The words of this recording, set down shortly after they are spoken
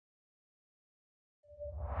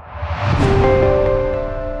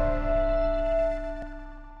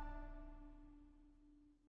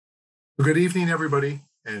Good evening, everybody,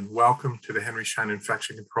 and welcome to the Henry Schein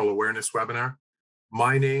Infection Control Awareness webinar.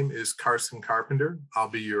 My name is Carson Carpenter. I'll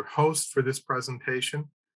be your host for this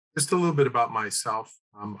presentation. Just a little bit about myself.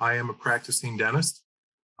 I am a practicing dentist.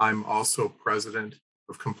 I'm also president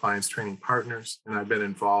of Compliance Training Partners, and I've been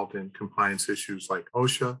involved in compliance issues like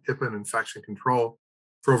OSHA, HIPAA, and infection control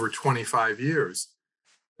for over 25 years.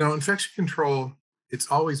 Now, infection control,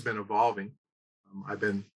 it's always been evolving. I've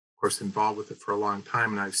been, of course, involved with it for a long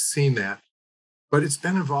time, and I've seen that. But it's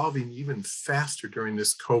been evolving even faster during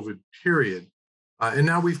this COVID period. And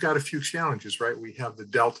now we've got a few challenges, right? We have the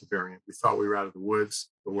Delta variant. We thought we were out of the woods,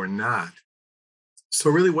 but we're not. So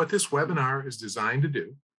really what this webinar is designed to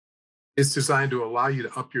do is designed to allow you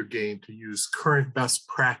to up your game, to use current best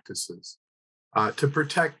practices to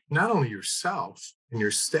protect not only yourself and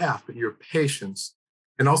your staff, but your patients,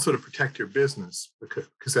 and also to protect your business,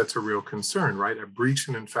 because that's a real concern, right? A breach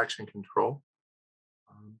in infection control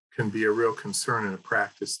can be a real concern in a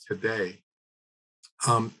practice today.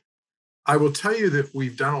 I will tell you that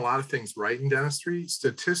we've done a lot of things right in dentistry.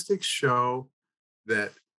 Statistics show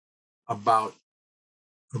that about,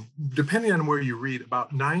 depending on where you read,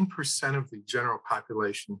 about 9% of the general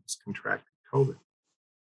population has contracted COVID.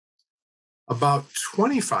 About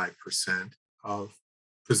 25% of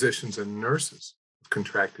physicians and nurses have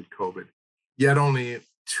contracted COVID, yet only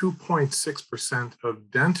 2.6%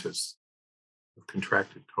 of dentists have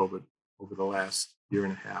contracted COVID over the last year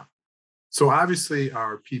and a half. So obviously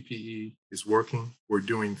our PPE is working. We're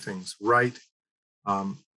doing things right.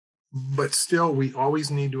 But still, we always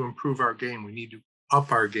need to improve our game. We need to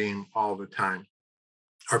up our game all the time.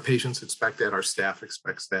 Our patients expect that. Our staff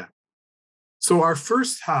expects that. So our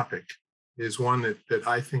first topic is one that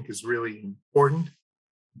I think is really important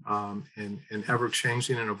and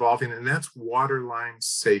ever-changing and evolving, and that's waterline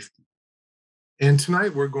safety. And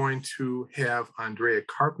tonight we're going to have Andrea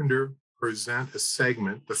Carpenter present a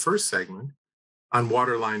segment, the first segment, on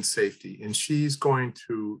waterline safety. And she's going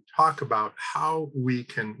to talk about how we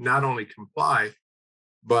can not only comply,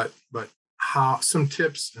 but how some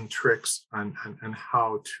tips and tricks on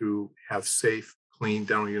how to have safe, clean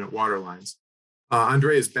dental unit waterlines.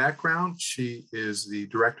 Andrea's background, she is the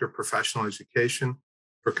Director of Professional Education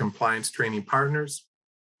for Compliance Training Partners,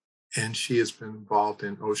 and she has been involved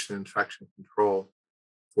in OSHA infection control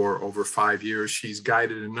for over 5 years. She's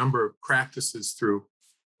guided a number of practices through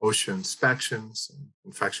OSHA inspections and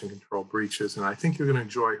infection control breaches, and I think you're going to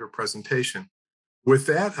enjoy her presentation. With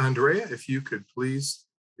that, Andrea, if you could please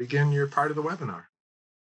begin your part of the webinar.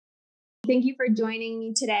 Thank you for joining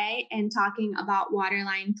me today and talking about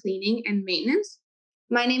waterline cleaning and maintenance.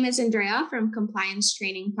 My name is Andrea from Compliance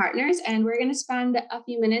Training Partners, and we're going to spend a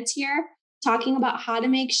few minutes here talking about how to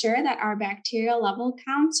make sure that our bacterial level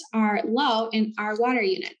counts are low in our water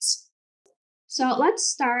units. So let's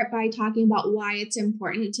start by talking about why it's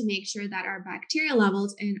important to make sure that our bacterial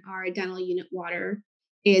levels in our dental unit water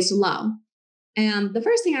is low. And the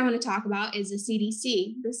first thing I want to talk about is the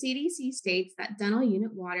CDC. The CDC states that dental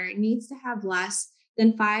unit water needs to have less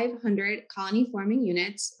than 500 colony-forming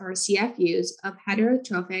units, or CFUs, of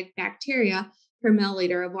heterotrophic bacteria per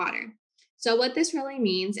milliliter of water. So what this really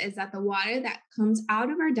means is that the water that comes out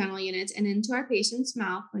of our dental units and into our patient's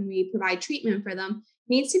mouth when we provide treatment for them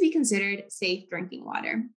needs to be considered safe drinking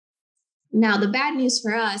water. Now, the bad news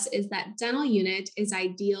for us is that dental unit is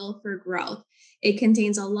ideal for growth. It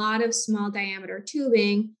contains a lot of small diameter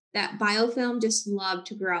tubing that biofilm just love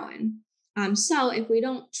to grow in. So if we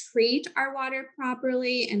don't treat our water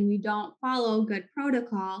properly and we don't follow good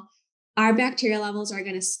protocol, our bacteria levels are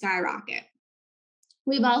going to skyrocket.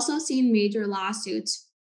 We've also seen major lawsuits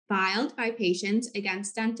filed by patients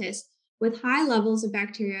against dentists with high levels of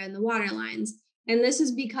bacteria in the water lines. And this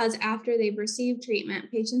is because after they've received treatment,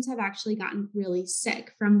 patients have actually gotten really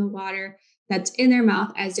sick from the water that's in their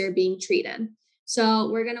mouth as they're being treated. So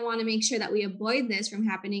we're going to want to make sure that we avoid this from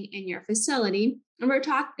happening in your facility. And we're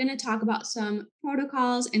going to talk about some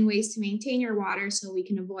protocols and ways to maintain your water so we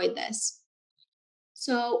can avoid this.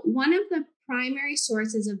 So one of the primary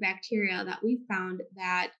sources of bacteria that we found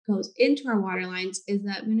that goes into our water lines is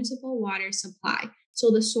the municipal water supply.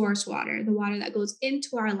 So the source water, the water that goes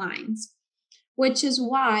into our lines, which is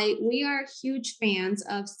why we are huge fans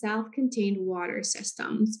of self-contained water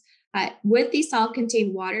systems. With these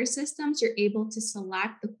self-contained water systems, you're able to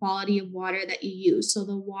select the quality of water that you use, so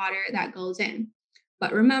the water that goes in.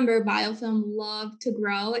 But remember, biofilm love to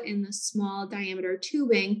grow in the small diameter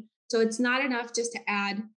tubing, so it's not enough just to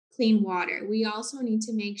add clean water. We also need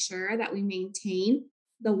to make sure that we maintain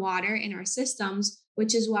the water in our systems,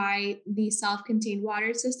 which is why these self-contained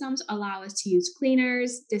water systems allow us to use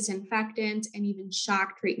cleaners, disinfectants, and even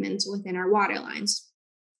shock treatments within our water lines.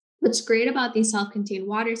 What's great about these self-contained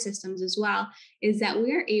water systems as well is that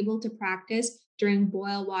we are able to practice during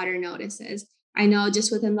boil water notices. I know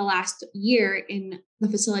just within the last year in the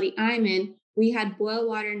facility I'm in, we had boil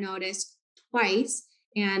water notice twice,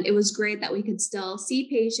 and it was great that we could still see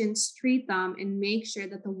patients, treat them, and make sure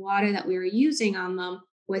that the water that we were using on them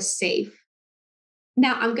was safe.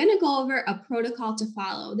 Now, I'm going to go over a protocol to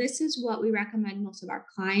follow. This is what we recommend most of our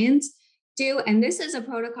clients do. And this is a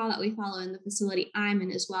protocol that we follow in the facility I'm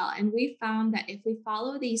in as well. And we found that if we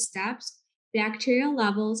follow these steps, bacterial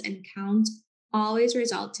levels and counts always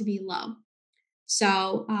result to be low.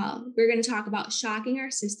 So, we're going to talk about shocking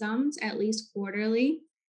our systems at least quarterly,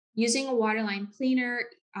 using a waterline cleaner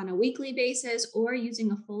on a weekly basis, or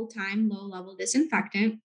using a full time low level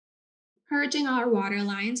disinfectant, purging our water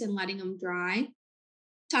lines and letting them dry,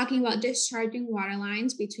 talking about discharging water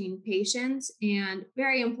lines between patients, and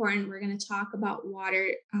very important, we're going to talk about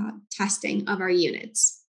water testing of our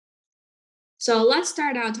units. So let's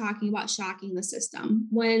start out talking about shocking the system.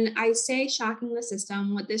 When I say shocking the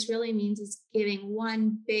system, what this really means is giving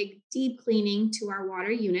one big deep cleaning to our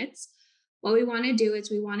water units. What we want to do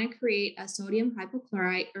is we want to create a sodium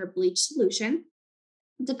hypochlorite or bleach solution.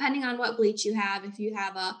 Depending on what bleach you have, if you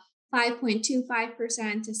have a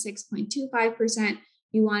 5.25% to 6.25%,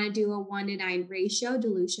 you want to do a 1:9 ratio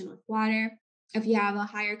dilution with water. If you have a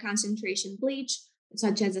higher concentration bleach,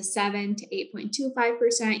 such as a 7 to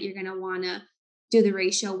 8.25%, you're going to want to do the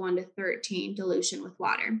ratio 1:13 dilution with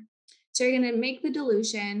water. So you're going to make the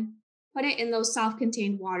dilution, put it in those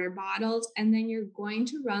self-contained water bottles, and then you're going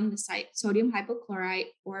to run the sodium hypochlorite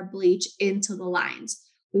or bleach into the lines.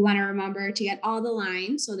 We want to remember to get all the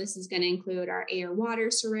lines. So this is going to include our air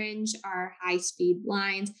water syringe, our high-speed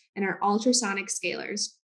lines, and our ultrasonic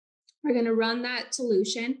scalers. We're going to run that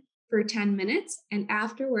solution for 10 minutes, and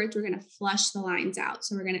afterwards we're going to flush the lines out.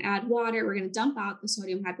 So we're going to add water, we're going to dump out the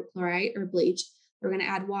sodium hypochlorite or bleach. We're going to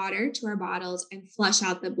add water to our bottles and flush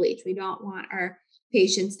out the bleach. We don't want our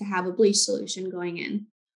patients to have a bleach solution going in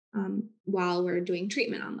while we're doing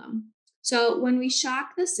treatment on them. So when we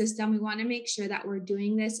shock the system, we want to make sure that we're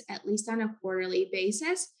doing this at least on a quarterly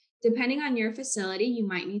basis. Depending on your facility, you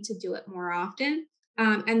might need to do it more often.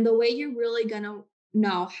 And the way you're really going to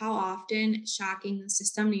know how often shocking the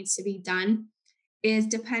system needs to be done is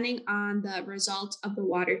depending on the results of the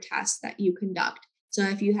water test that you conduct. So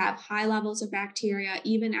if you have high levels of bacteria,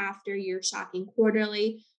 even after you're shocking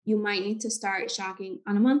quarterly, you might need to start shocking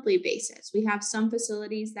on a monthly basis. We have some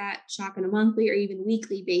facilities that shock on a monthly or even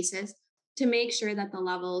weekly basis to make sure that the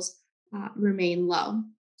levels remain low.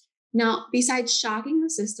 Now, besides shocking the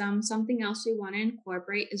system, something else we want to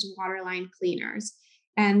incorporate is waterline cleaners.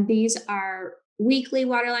 And these are weekly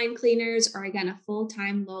waterline cleaners, or again, a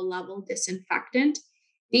full-time low-level disinfectant.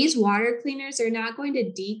 These water cleaners are not going to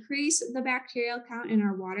decrease the bacterial count in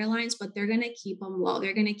our water lines, but they're going to keep them low.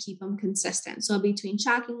 They're going to keep them consistent. So between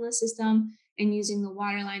shocking the system and using the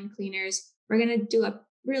waterline cleaners, we're going to do a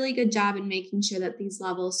really good job in making sure that these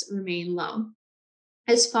levels remain low.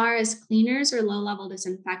 As far as cleaners or low-level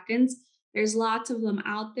disinfectants, there's lots of them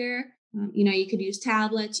out there. You could use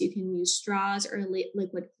tablets, you can use straws or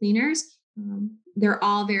liquid cleaners. They're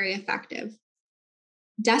all very effective.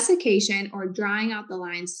 Desiccation or drying out the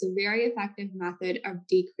lines is a very effective method of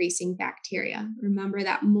decreasing bacteria. Remember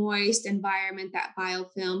that moist environment that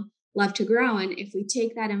biofilm love to grow in. If we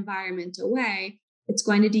take that environment away, it's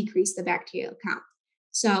going to decrease the bacterial count.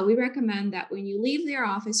 So we recommend that when you leave your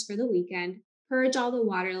office for the weekend, purge all the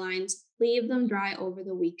water lines, leave them dry over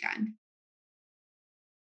the weekend.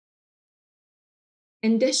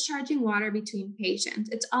 And discharging water between patients.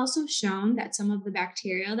 It's also shown that some of the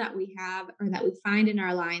bacteria that we have or that we find in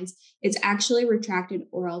our lines is actually retracted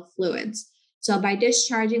oral fluids. So by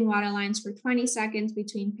discharging water lines for 20 seconds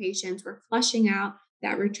between patients, we're flushing out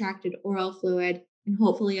that retracted oral fluid and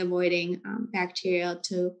hopefully avoiding bacteria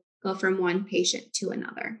to go from one patient to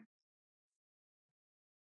another.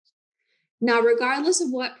 Now, regardless of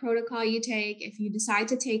what protocol you take, if you decide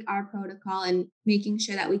to take our protocol and making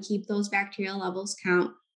sure that we keep those bacterial levels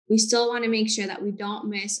count, we still want to make sure that we don't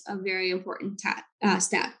miss a very important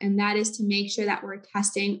step, and that is to make sure that we're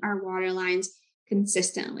testing our water lines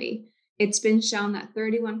consistently. It's been shown that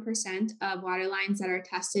 31% of water lines that are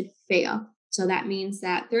tested fail. So that means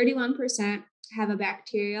that 31% have a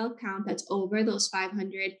bacterial count that's over those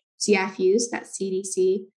 500 CFUs that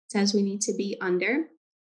CDC says we need to be under.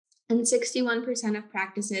 And 61% of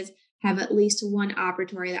practices have at least one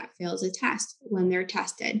operatory that fails a test when they're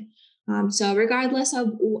tested. So regardless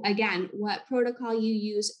of, again, what protocol you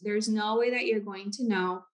use, there's no way that you're going to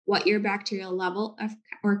know what your bacterial level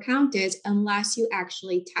or count is unless you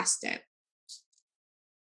actually test it.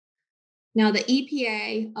 Now, the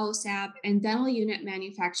EPA, OSAP, and dental unit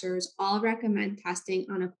manufacturers all recommend testing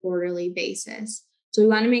on a quarterly basis. So we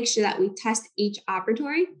want to make sure that we test each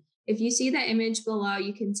operatory. If you see the image below,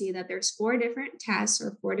 you can see that there's 4 different tests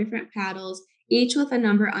or 4 different paddles, each with a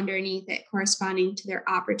number underneath it corresponding to their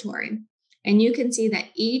operatory. And you can see that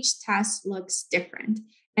each test looks different.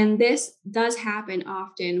 And this does happen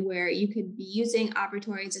often where you could be using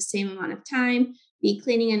operatories the same amount of time, be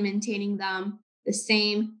cleaning and maintaining them the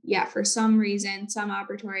same, yet for some reason, some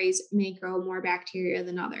operatories may grow more bacteria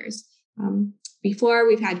than others. Before,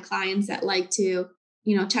 we've had clients that like to,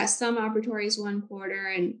 test some operatories one quarter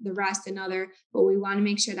and the rest another, but we want to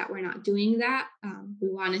make sure that we're not doing that. We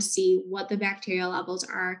want to see what the bacterial levels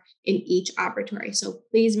are in each operatory. So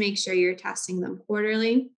please make sure you're testing them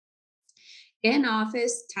quarterly.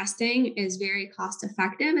 In-office testing is very cost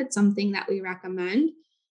effective. It's something that we recommend.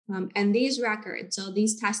 And these records, so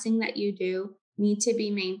these testing that you do, need to be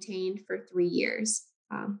maintained for 3 years.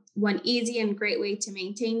 One easy and great way to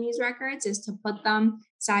maintain these records is to put them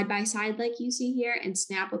side by side like you see here and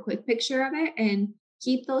snap a quick picture of it and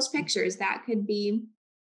keep those pictures. That could be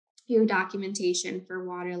your documentation for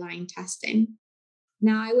waterline testing.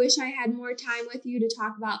 Now, I wish I had more time with you to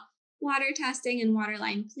talk about water testing and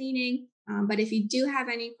waterline cleaning, but if you do have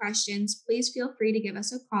any questions, please feel free to give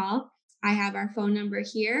us a call. I have our phone number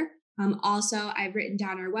here. Also, I've written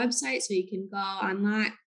down our website so you can go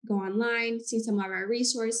online, see some of our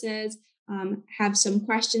resources, have some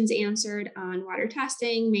questions answered on water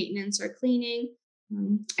testing, maintenance, or cleaning.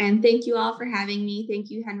 And thank you all for having me. Thank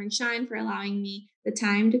you, Henry Schein, for allowing me the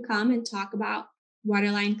time to come and talk about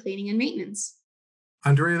waterline cleaning and maintenance.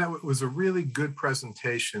 Andrea, that was a really good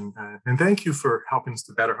presentation. And thank you for helping us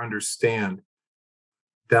to better understand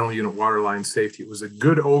dental unit waterline safety. It was a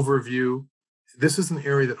good overview. This is an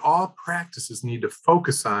area that all practices need to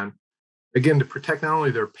focus on, again, to protect not only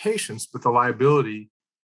their patients, but the liability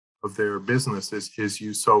of their business, as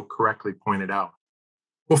you so correctly pointed out.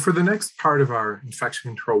 Well, for the next part of our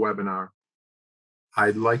infection control webinar,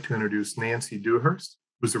 I'd like to introduce Nancy Dewhurst,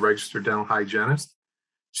 who's a registered dental hygienist.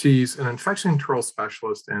 She's an infection control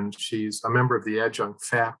specialist, and she's a member of the adjunct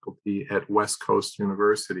faculty at West Coast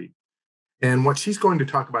University. And what she's going to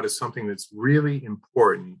talk about is something that's really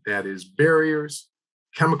important, that is barriers,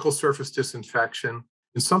 chemical surface disinfection,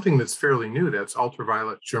 and something that's fairly new, that's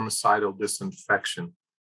ultraviolet germicidal disinfection.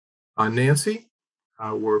 Nancy,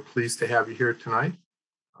 we're pleased to have you here tonight.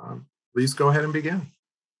 Please go ahead and begin.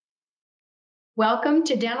 Welcome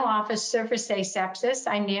to Dental Office Surface Asepsis.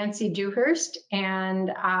 I'm Nancy Dewhurst, and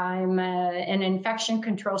I'm an infection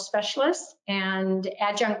control specialist and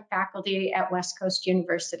adjunct faculty at West Coast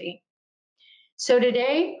University. So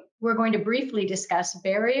today, we're going to briefly discuss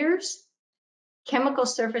barriers, chemical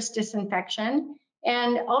surface disinfection,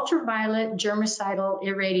 and ultraviolet germicidal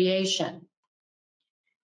irradiation.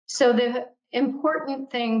 So the important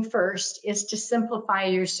thing first is to simplify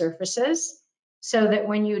your surfaces so that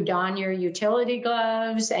when you don your utility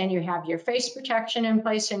gloves and you have your face protection in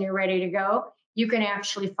place and you're ready to go, you can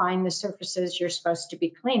actually find the surfaces you're supposed to be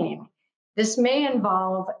cleaning. This may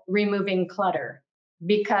involve removing clutter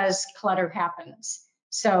because clutter happens.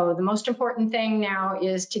 So the most important thing now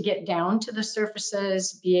is to get down to the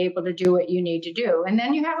surfaces, be able to do what you need to do. And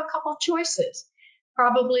then you have a couple choices.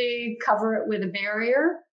 Probably cover it with a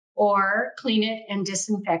barrier or clean it and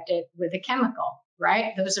disinfect it with a chemical,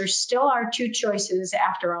 right? Those are still our 2 choices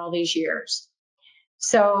after all these years.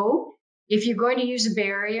 So if you're going to use a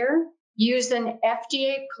barrier, use an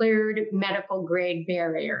FDA-cleared medical grade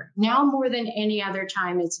barrier. Now more than any other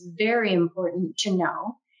time, it's very important to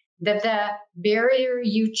know that the barrier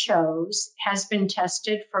you chose has been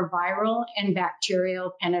tested for viral and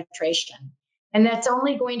bacterial penetration. And that's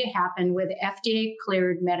only going to happen with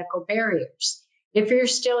FDA-cleared medical barriers. If you're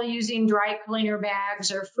still using dry cleaner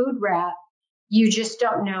bags or food wrap, you just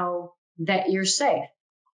don't know that you're safe.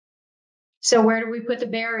 So where do we put the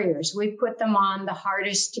barriers? We put them on the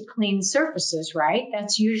hardest to clean surfaces, right?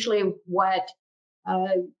 That's usually what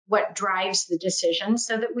drives the decision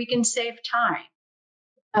so that we can save time.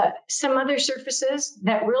 Some other surfaces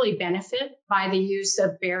that really benefit by the use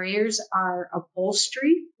of barriers are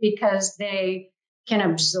upholstery because they can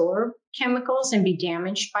absorb chemicals and be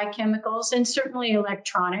damaged by chemicals, and certainly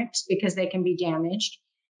electronics because they can be damaged.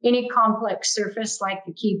 Any complex surface like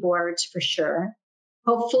the keyboards for sure.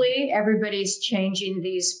 Hopefully everybody's changing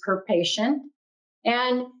these per patient.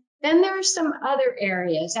 And then there are some other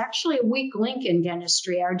areas, actually a weak link in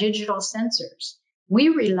dentistry, our digital sensors. We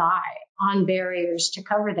rely on barriers to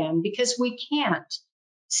cover them because we can't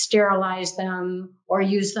sterilize them or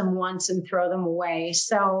use them once and throw them away.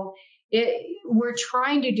 So we're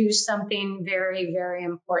trying to do something very, very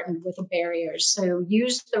important with the barriers. So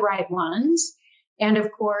use the right ones. And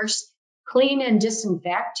of course, clean and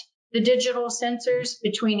disinfect the digital sensors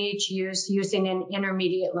between each use using an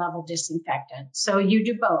intermediate level disinfectant. So you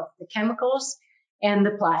do both, the chemicals and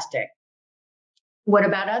the plastic. What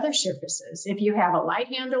about other surfaces? If you have a light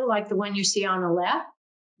handle like the one you see on the left,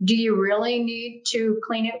 do you really need to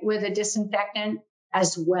clean it with a disinfectant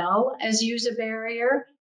as well as use a barrier?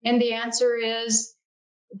 And the answer is,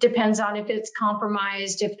 depends on if it's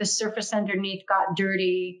compromised, if the surface underneath got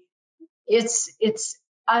dirty. It's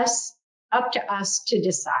up to us to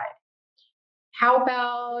decide. How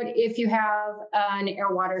about if you have an air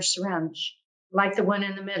water syringe, like the one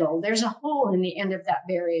in the middle? There's a hole in the end of that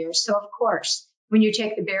barrier. So of course, when you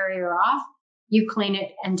take the barrier off, you clean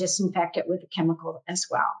it and disinfect it with a chemical as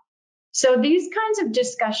well. So these kinds of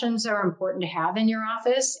discussions are important to have in your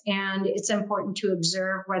office, and it's important to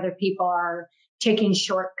observe whether people are taking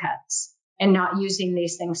shortcuts and not using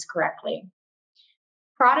these things correctly.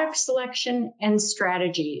 Product selection and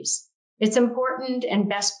strategies. It's important and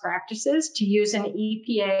best practices to use an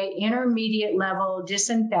EPA intermediate level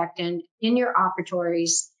disinfectant in your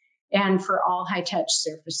operatories and for all high-touch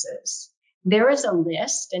surfaces. There is a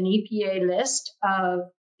list, an EPA list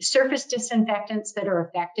of surface disinfectants that are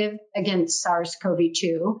effective against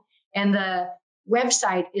SARS-CoV-2, and the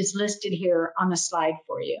website is listed here on the slide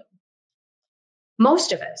for you.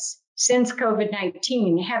 Most of us, since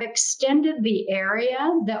COVID-19, have extended the area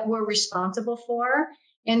that we're responsible for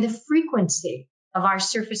and the frequency of our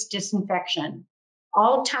surface disinfection.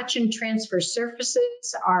 All touch and transfer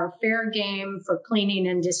surfaces are fair game for cleaning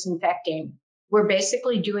and disinfecting. We're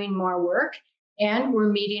basically doing more work and we're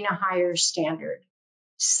meeting a higher standard.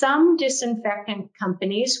 Some disinfectant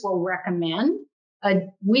companies will recommend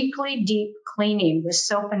a weekly deep cleaning with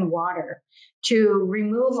soap and water to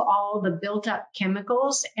remove all the built up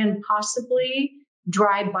chemicals and possibly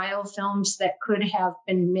dry biofilms that could have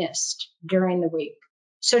been missed during the week.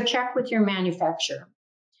 So check with your manufacturer.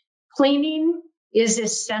 Cleaning is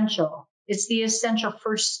essential. It's the essential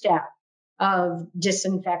first step of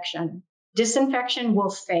disinfection. Disinfection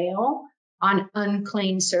will fail on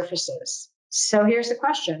unclean surfaces. So here's the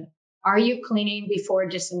question. Are you cleaning before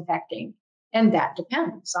disinfecting? And that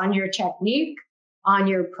depends on your technique, on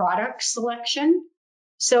your product selection.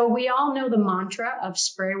 So we all know the mantra of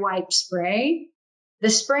spray, wipe, spray. The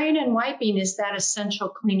spraying and wiping is that essential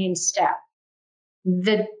cleaning step.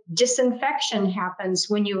 The disinfection happens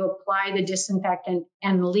when you apply the disinfectant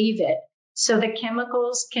and leave it so the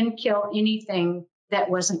chemicals can kill anything that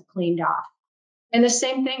wasn't cleaned off. And the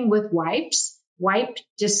same thing with wipes. Wipe,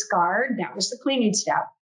 discard, that was the cleaning step.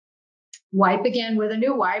 Wipe again with a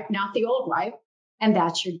new wipe, not the old wipe, and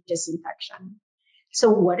that's your disinfection. So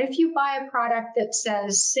what if you buy a product that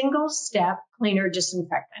says single step cleaner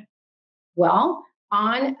disinfectant? Well,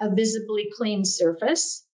 on a visibly clean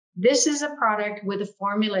surface, this is a product with a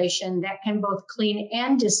formulation that can both clean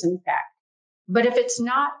and disinfect. But if it's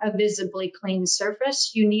not a visibly clean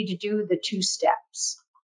surface, you need to do the 2 steps.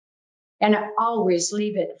 And always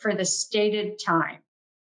leave it for the stated time.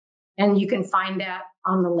 And you can find that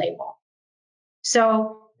on the label.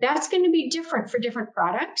 So that's going to be different for different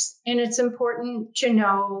products. And it's important to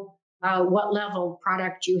know what level of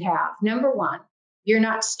product you have. Number one, you're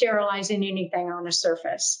not sterilizing anything on a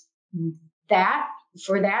surface.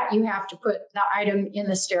 For that, you have to put the item in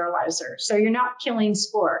the sterilizer. So you're not killing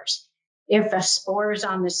spores. If a spore is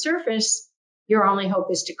on the surface, your only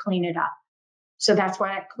hope is to clean it up. So that's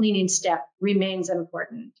why that cleaning step remains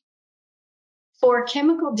important. For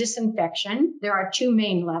chemical disinfection, there are 2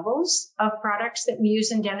 main levels of products that we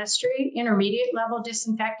use in dentistry. Intermediate level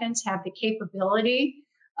disinfectants have the capability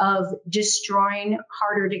of destroying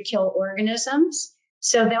harder to kill organisms.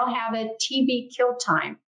 So they'll have a TB kill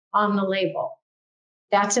time on the label.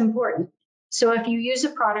 That's important. So if you use a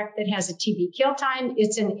product that has a TB kill time,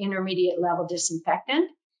 it's an intermediate level disinfectant,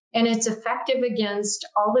 and it's effective against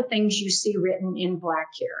all the things you see written in black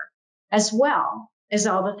here, as well as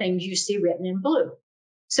all the things you see written in blue.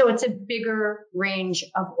 So it's a bigger range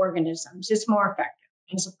of organisms. It's more effective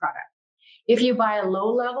as a product. If you buy a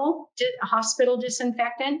low-level hospital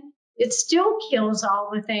disinfectant, it still kills all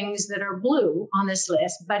the things that are blue on this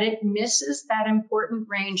list, but it misses that important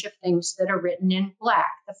range of things that are written in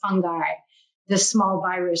black, the fungi, the small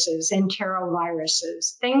viruses,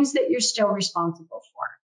 enteroviruses, things that you're still responsible for.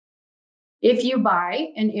 If you buy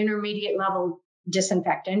an intermediate level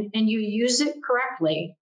disinfectant and you use it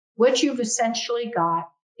correctly, what you've essentially got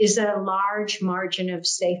is a large margin of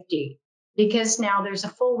safety, because now there's a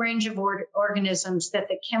full range of organisms that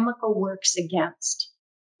the chemical works against.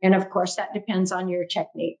 And of course, that depends on your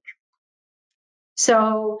technique.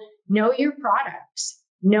 So know your products.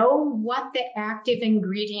 Know what the active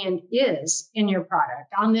ingredient is in your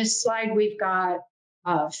product. On this slide, we've got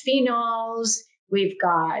phenols, we've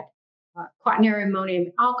got quaternary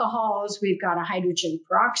ammonium alcohols, we've got a hydrogen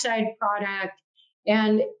peroxide product,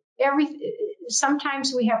 and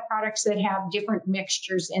sometimes we have products that have different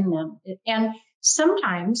mixtures in them. And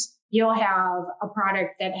sometimes you'll have a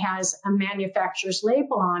product that has a manufacturer's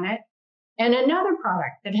label on it and another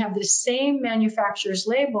product that have the same manufacturer's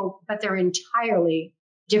label, but they're entirely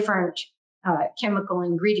different chemical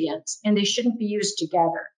ingredients, and they shouldn't be used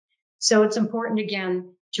together. So it's important,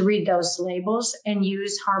 again, to read those labels and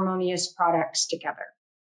use harmonious products together.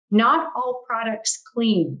 Not all products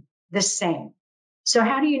clean the same. So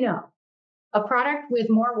how do you know? A product with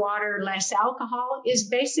more water, less alcohol is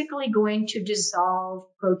basically going to dissolve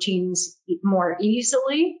proteins more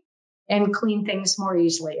easily and clean things more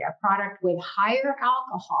easily. A product with higher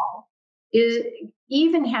alcohol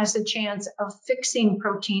even has a chance of fixing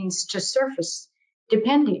proteins to surface,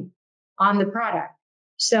 depending on the product.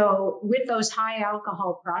 So with those high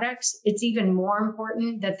alcohol products, it's even more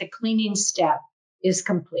important that the cleaning step is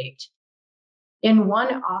complete. In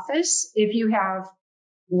one office, if you have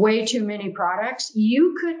way too many products,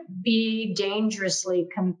 you could be dangerously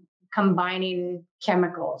combining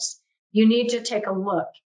chemicals. You need to take a look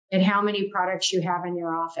at how many products you have in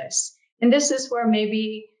your office. And this is where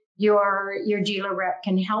maybe your dealer rep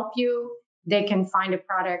can help you. They can find a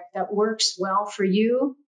product that works well for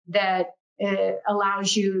you, that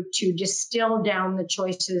allows you to distill down the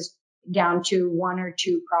choices down to one or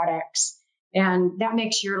two products. And that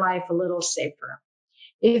makes your life a little safer.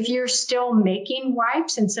 If you're still making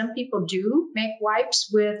wipes, and some people do make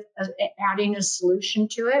wipes with adding a solution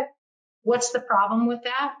to it, what's the problem with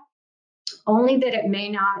that? Only that it may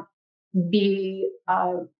not be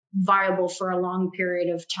viable for a long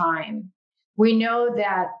period of time. We know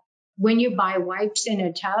that when you buy wipes in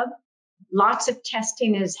a tub, lots of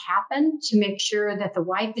testing has happened to make sure that the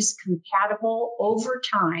wipe is compatible over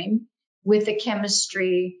time with the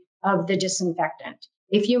chemistry of the disinfectant.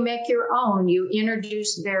 If you make your own, you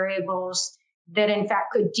introduce variables that in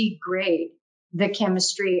fact could degrade the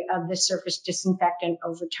chemistry of the surface disinfectant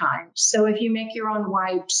over time. So if you make your own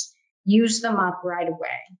wipes, use them up right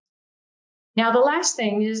away. Now, the last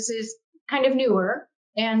thing is kind of newer,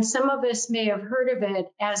 and some of us may have heard of it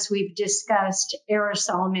as we've discussed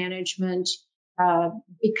aerosol management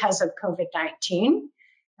because of COVID-19.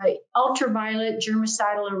 Ultraviolet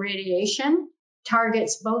germicidal irradiation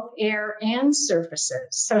targets both air and surfaces.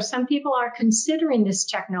 So some people are considering this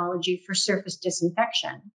technology for surface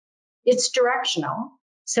disinfection. It's directional,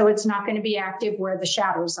 so it's not going to be active where the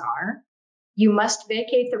shadows are. You must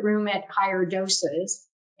vacate the room at higher doses,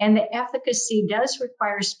 and the efficacy does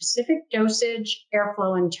require specific dosage,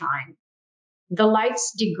 airflow, and time. The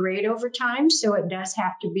lights degrade over time, so it does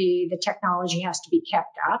have to be, the technology has to be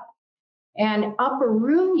kept up. And upper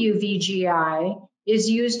room UVGI is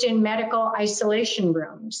used in medical isolation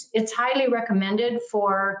rooms. It's highly recommended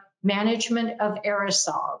for management of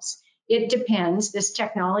aerosols. It depends, this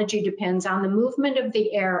technology depends on the movement of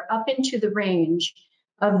the air up into the range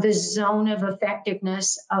of the zone of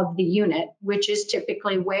effectiveness of the unit, which is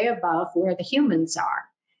typically way above where the humans are.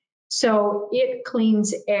 So it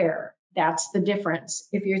cleans air. That's the difference.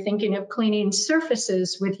 If you're thinking of cleaning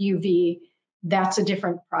surfaces with UV, that's a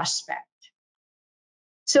different prospect.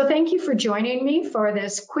 So thank you for joining me for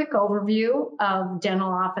this quick overview of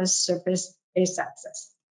dental office surface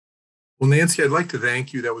asepsis. Well, Nancy, I'd like to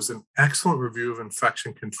thank you. That was an excellent review of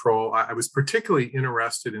infection control. I was particularly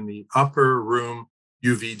interested in the upper room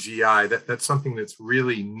UVGI. That's something that's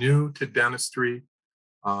really new to dentistry.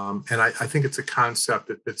 And I think it's a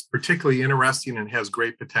concept that's particularly interesting and has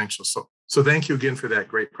great potential. So thank you again for that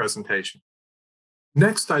great presentation.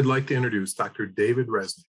 Next, I'd like to introduce Dr. David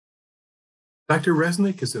Resnick. Dr.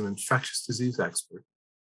 Resnick is an infectious disease expert,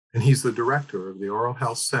 and he's the director of the Oral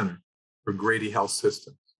Health Center for Grady Health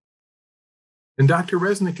Systems. And Dr.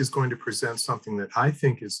 Resnick is going to present something that I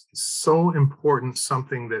think is so important,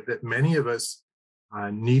 something that many of us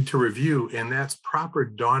need to review, and that's proper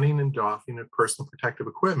donning and doffing of personal protective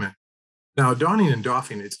equipment. Now, donning and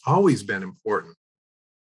doffing, it's always been important.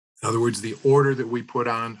 In other words, the order that we put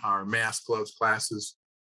on our mask, gloves, glasses,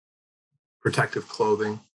 protective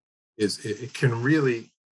clothing, it can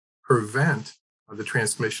really prevent the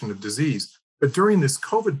transmission of disease. But during this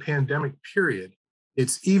COVID pandemic period,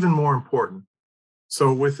 it's even more important.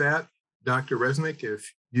 So with that, Dr. Resnick,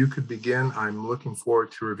 if you could begin, I'm looking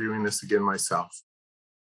forward to reviewing this again myself.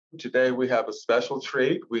 Today we have a special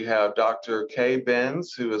treat. We have Dr. Kay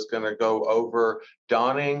Benz, who is going to go over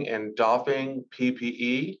donning and doffing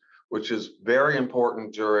PPE. which is very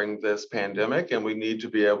important during this pandemic, and we need to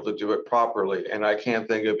be able to do it properly. And I can't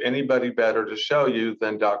think of anybody better to show you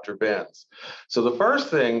than Dr. Benz. So the first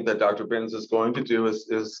thing that Dr. Benz is going to do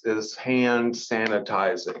is hand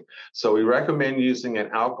sanitizing. So we recommend using an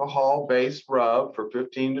alcohol-based rub for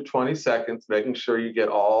 15 to 20 seconds, making sure you get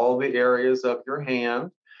all the areas of your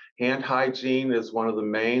hand. Hand hygiene is one of the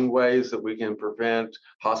main ways that we can prevent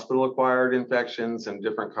hospital-acquired infections and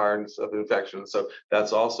different kinds of infections. So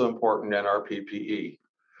that's also important in our PPE.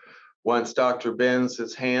 Once Dr.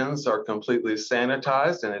 Benz's hands are completely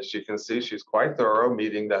sanitized, and as you can see, she's quite thorough,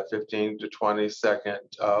 meeting that 15 to 20 second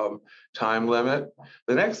time limit.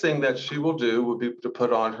 The next thing that she will do will be to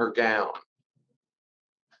put on her gown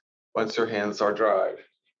once her hands are dried.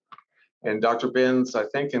 And Dr. Benz, I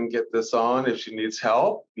think, can get this on if she needs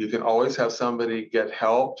help. You can always have somebody get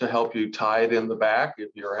help to help you tie it in the back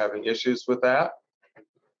if you're having issues with that.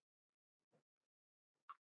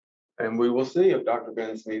 And we will see if Dr.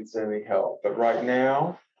 Benz needs any help. But right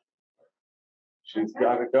now, she's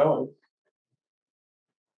got it going.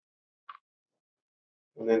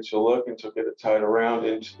 And then she'll look and she'll get it tied around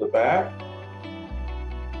into the back.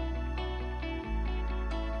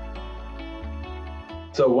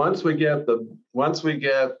 So once we get the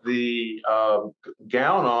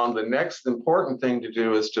gown on, the next important thing to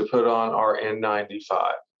do is to put on our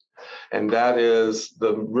N95. And that is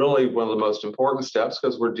really one of the most important steps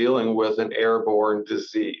because we're dealing with an airborne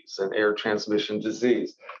disease, an air transmission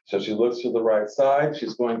disease. So she looks to the right side.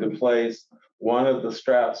 She's going to place one of the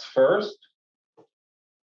straps first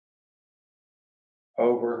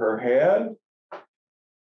over her head.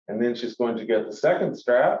 And then she's going to get the second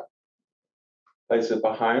strap, place it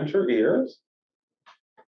behind her ears,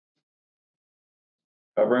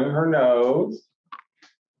 covering her nose.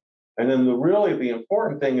 And then the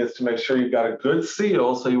important thing is to make sure you've got a good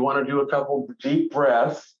seal. So you want to do a couple deep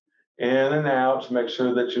breaths in and out to make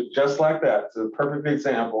sure that you, just like that. It's a perfect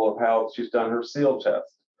example of how she's done her seal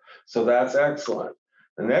test. So that's excellent.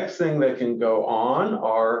 The next thing that can go on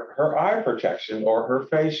are her eye protection or her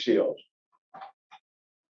face shield.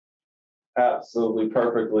 Absolutely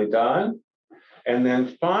perfectly done. And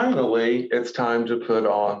then finally, it's time to put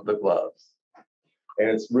on the gloves. And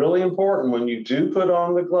it's really important when you do put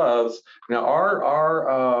on the gloves. Now,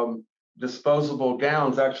 our disposable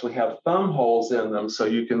gowns actually have thumb holes in them, so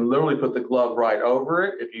you can literally put the glove right over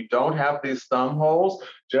it. If you don't have these thumb holes,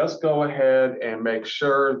 just go ahead and make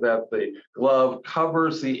sure that the glove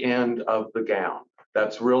covers the end of the gown.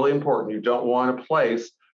 That's really important. You don't want a place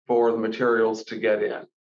for the materials to get in.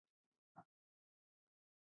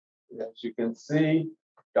 As you can see,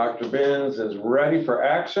 Dr. Benz is ready for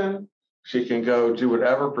action. She can go do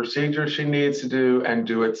whatever procedure she needs to do and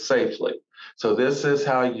do it safely. So this is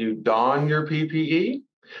how you don your PPE.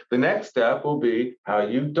 The next step will be how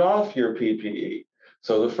you doff your PPE.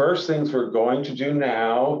 So the first things we're going to do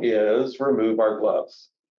now is remove our gloves.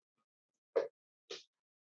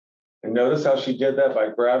 And notice how she did that by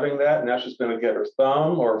grabbing that. Now she's going to get her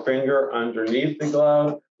thumb or finger underneath the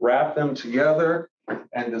glove, wrap them together,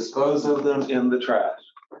 and dispose of them in the trash.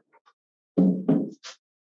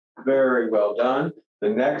 Very well done. The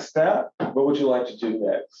next step, what would you like to do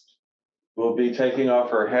next? We'll be taking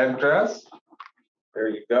off her headdress. There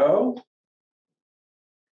you go.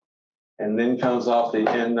 And then comes off the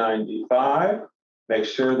N95. Make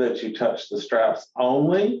sure that you touch the straps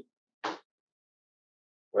only.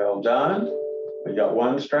 Well done. We got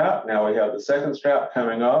one strap. Now we have the second strap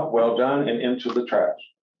coming off. Well done, and into the trash.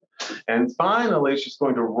 And finally, she's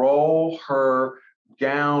going to roll her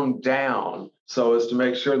gown down so as to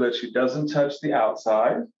make sure that she doesn't touch the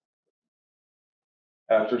outside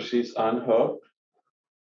after she's unhooked.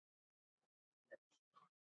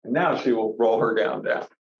 And now she will roll her gown down.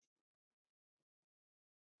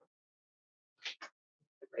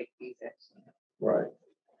 Right.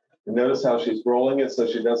 And notice how she's rolling it so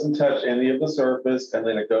she doesn't touch any of the surface, and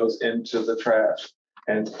then it goes into the trash.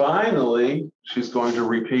 And finally, she's going to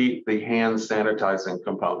repeat the hand sanitizing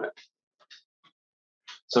component.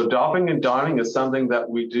 So doffing and donning is something that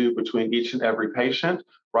we do between each and every patient.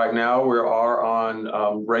 Right now, we are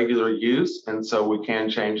on regular use, and so we can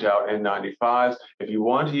change out N95s. If you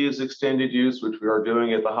want to use extended use, which we are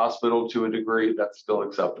doing at the hospital to a degree, that's still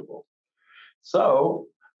acceptable. So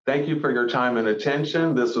thank you for your time and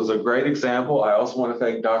attention. This was a great example. I also want to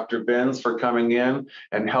thank Dr. Benz for coming in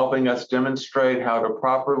and helping us demonstrate how to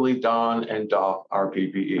properly don and doff our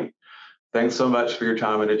PPE. Thanks so much for your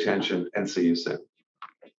time and attention, and see you soon.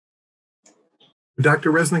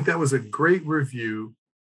 Dr. Resnick, that was a great review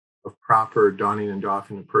of proper donning and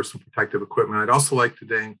doffing of personal protective equipment. I'd also like to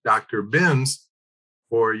thank Dr. Benz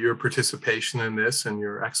for your participation in this and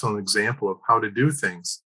your excellent example of how to do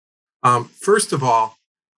things. First of all,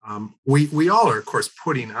 we all are, of course,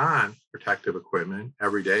 putting on protective equipment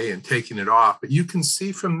every day and taking it off, but you can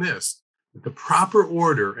see from this that the proper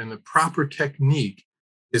order and the proper technique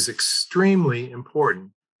is extremely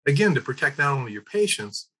important, again, to protect not only your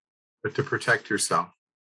patients, but to protect yourself.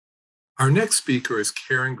 Our next speaker is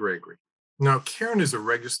Karen Gregory. Now, Karen is a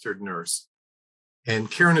registered nurse,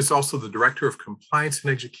 and Karen is also the Director of Compliance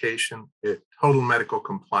and Education at Total Medical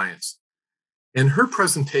Compliance. And her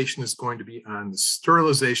presentation is going to be on the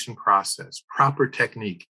sterilization process, proper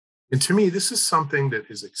technique. And to me, this is something that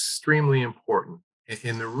is extremely important.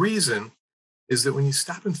 And the reason is that when you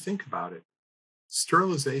stop and think about it,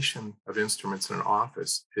 sterilization of instruments in an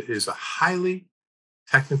office, it is a highly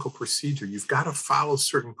technical procedure. You've got to follow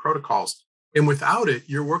certain protocols. And without it,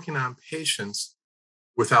 you're working on patients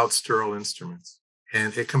without sterile instruments.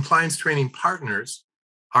 And at Compliance Training Partners,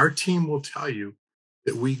 our team will tell you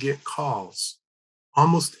that we get calls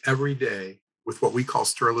almost every day with what we call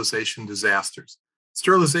sterilization disasters.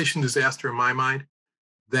 Sterilization disaster, in my mind,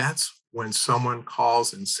 that's when someone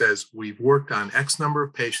calls and says, we've worked on X number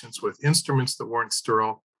of patients with instruments that weren't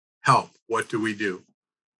sterile. Help, what do we do?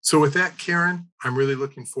 So with that, Karen, I'm really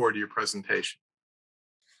looking forward to your presentation.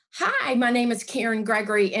 Hi, my name is Karen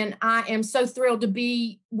Gregory, and I am so thrilled to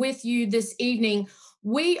be with you this evening.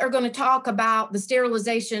 We are going to talk about the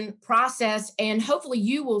sterilization process, and hopefully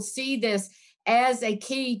you will see this as a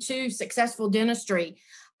key to successful dentistry.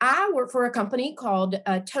 I work for a company called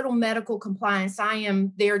Total Medical Compliance. I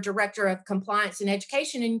am their Director of Compliance and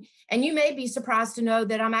Education, and you may be surprised to know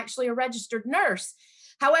that I'm actually a registered nurse.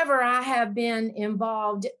 However, I have been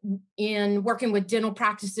involved in working with dental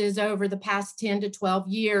practices over the past 10 to 12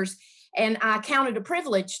 years, and I count it a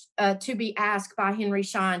privilege to be asked by Henry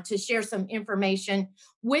Schein to share some information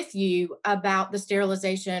with you about the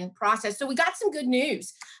sterilization process. So we got some good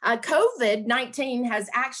news. COVID-19 has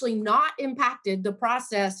actually not impacted the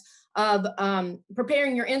process of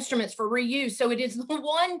preparing your instruments for reuse. So it is the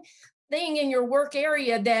one thing in your work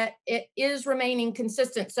area that it is remaining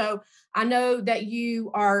consistent. So I know that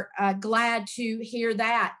you are glad to hear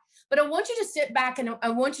that. But I want you to sit back and I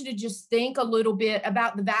want you to just think a little bit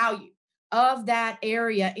about the value of that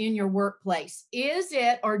area in your workplace. Is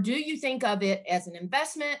it, or do you think of it as an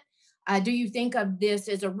investment? Do you think of this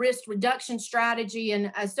as a risk reduction strategy?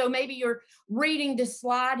 And so maybe you're reading this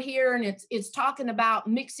slide here and it's talking about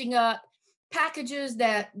mixing up packages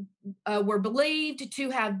that were believed to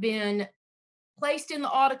have been placed in the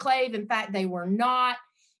autoclave. In fact, they were not.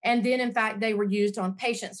 And then, in fact, they were used on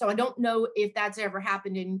patients. So I don't know if that's ever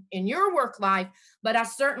happened in your work life, but I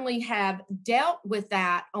certainly have dealt with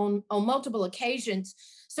that on multiple occasions.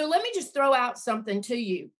 So let me just throw out something to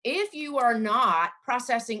you. If you are not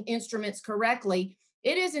processing instruments correctly,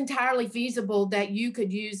 it is entirely feasible that you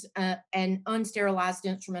could use an unsterilized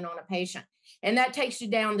instrument on a patient. And that takes you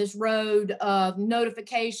down this road of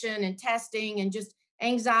notification and testing and just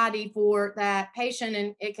anxiety for that patient.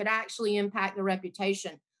 And it could actually impact the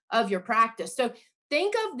reputation of your practice. So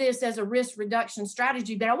think of this as a risk reduction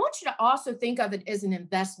strategy, but I want you to also think of it as an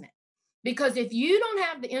investment. Because if you don't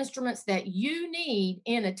have the instruments that you need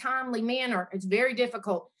in a timely manner, it's very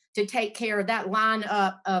difficult to take care of that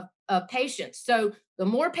lineup of patients. So the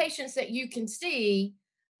more patients that you can see,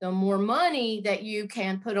 the more money that you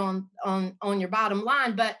can put on your bottom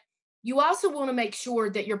line. But you also want to make sure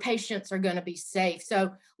that your patients are going to be safe.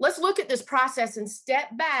 So let's look at this process and step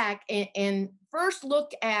back and first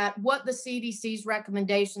look at what the CDC's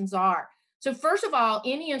recommendations are. So first of all,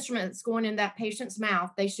 any instrument that's going in that patient's mouth,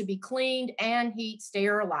 they should be cleaned and heat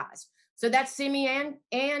sterilized. So that's semi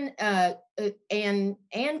and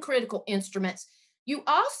critical instruments. You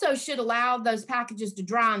also should allow those packages to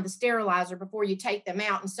dry in the sterilizer before you take them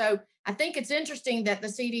out. And so I think it's interesting that the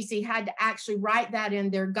CDC had to actually write that in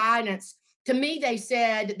their guidance. To me, they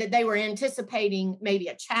said that they were anticipating maybe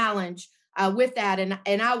a challenge with that.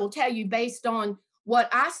 And I will tell you, based on what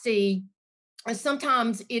I see,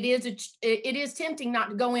 sometimes it is tempting not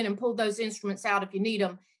to go in and pull those instruments out if you need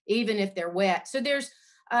them, even if they're wet. So there's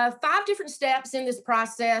 5 different steps in this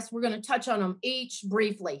process. We're going to touch on them each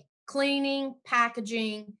briefly: cleaning,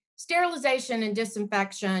 packaging, sterilization and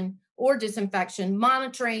disinfection,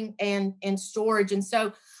 monitoring, and storage. And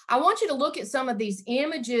so I want you to look at some of these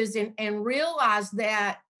images and realize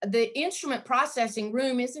that the instrument processing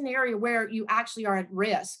room is an area where you actually are at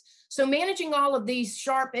risk. So managing all of these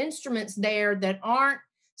sharp instruments there that aren't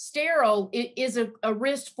sterile, it is a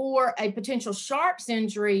risk for a potential sharps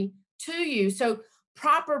injury to you. So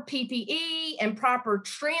proper PPE and proper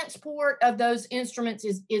transport of those instruments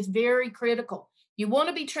is very critical. You want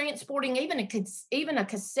to be transporting even a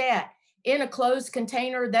cassette in a closed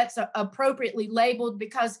container that's appropriately labeled,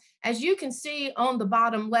 because as you can see on the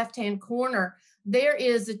bottom left-hand corner, there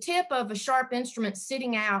is a tip of a sharp instrument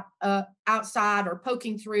sitting outside or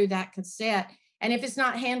poking through that cassette. And if it's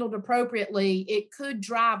not handled appropriately, it could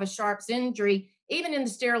drive a sharp's injury, even in the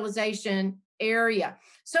sterilization area.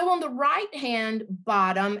 So on the right-hand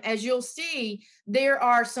bottom, as you'll see, there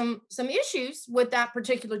are some issues with that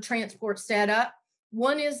particular transport setup.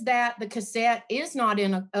 One is that the cassette is not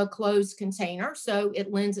in a closed container, so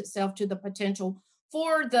it lends itself to the potential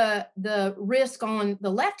for the risk on the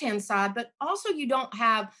left-hand side, but also you don't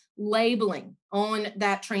have labeling on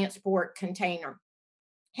that transport container.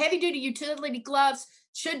 Heavy-duty utility gloves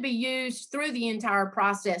should be used through the entire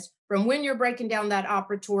process, from when you're breaking down that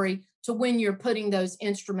operatory to when you're putting those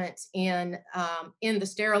instruments in the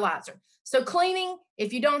sterilizer. So cleaning,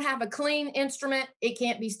 if you don't have a clean instrument, it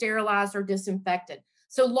can't be sterilized or disinfected.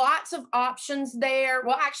 So lots of options there.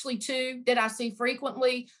 Well, actually two that I see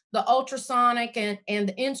frequently, the ultrasonic and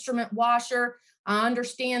the instrument washer. I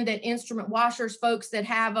understand that instrument washers, folks that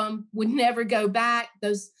have them would never go back.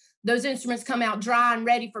 Those instruments come out dry and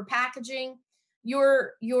ready for packaging.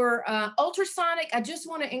 Your ultrasonic, I just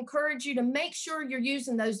want to encourage you to make sure you're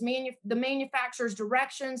using the manufacturer's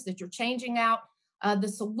directions, that you're changing out the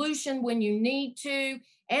solution when you need to,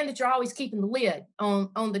 and that you're always keeping the lid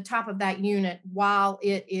on the top of that unit while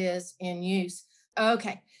it is in use.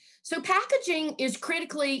 Okay, so packaging is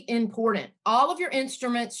critically important. All of your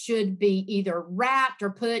instruments should be either wrapped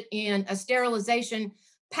or put in a sterilization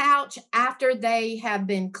pouch after they have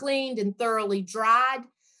been cleaned and thoroughly dried.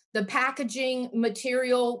 The packaging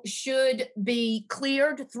material should be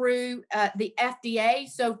cleared through the FDA.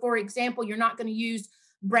 So for example, you're not going to use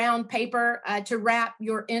brown paper to wrap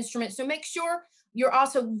your instrument. So make sure you're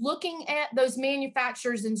also looking at those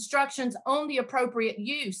manufacturer's instructions on the appropriate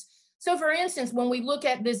use. So for instance, when we look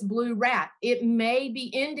at this blue wrap, it may be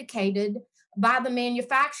indicated by the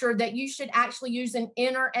manufacturer that you should actually use an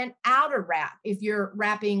inner and outer wrap if you're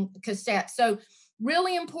wrapping cassettes. So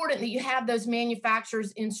really important that you have those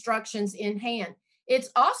manufacturer's instructions in hand. It's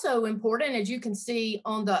also important, as you can see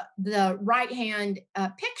on the right-hand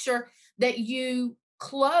picture, that you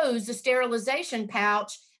close the sterilization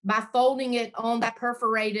pouch by folding it on that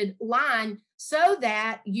perforated line so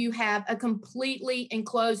that you have a completely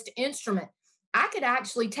enclosed instrument. I could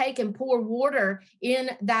actually take and pour water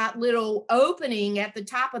in that little opening at the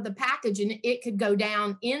top of the package, and it could go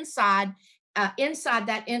down inside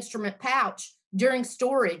that instrument pouch during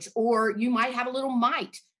storage, or you might have a little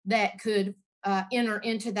mite that could enter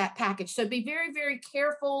into that package. So be very, very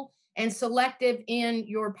careful and selective in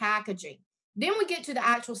your packaging. Then we get to the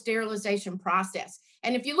actual sterilization process.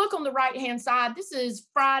 And if you look on the right-hand side, this is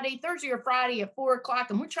Thursday or Friday at 4 o'clock,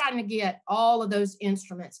 and we're trying to get all of those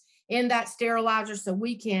instruments in that sterilizer so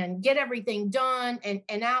we can get everything done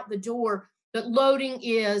and out the door. But loading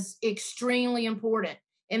is extremely important.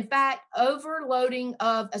 In fact, overloading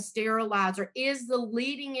of a sterilizer is the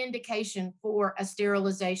leading indication for a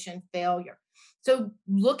sterilization failure. So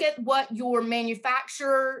look at what your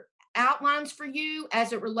manufacturer outlines for you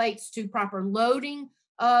as it relates to proper loading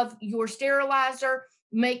of your sterilizer.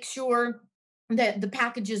 Make sure that the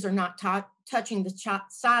packages are not touching the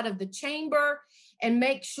side of the chamber, and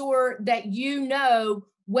make sure that you know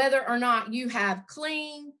whether or not you have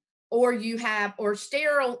clean or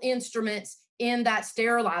sterile instruments in that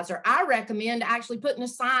sterilizer. I recommend actually putting a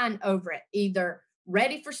sign over it, either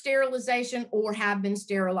ready for sterilization or have been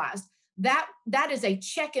sterilized. That is a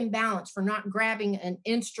check and balance for not grabbing an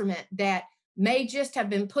instrument that may just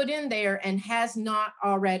have been put in there and has not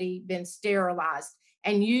already been sterilized,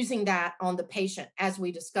 and using that on the patient, as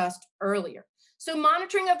we discussed earlier. So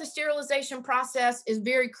monitoring of the sterilization process is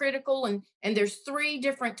very critical, and there's 3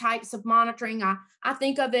 different types of monitoring. I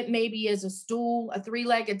think of it maybe as a stool, a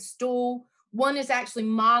 3-legged stool. One is actually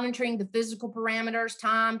monitoring the physical parameters,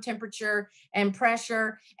 time, temperature, and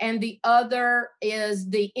pressure. And the other is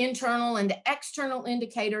the internal and the external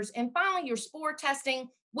indicators. And finally, your spore testing,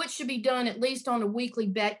 which should be done at least on a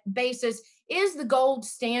weekly basis, is the gold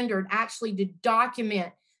standard actually to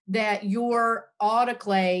document that your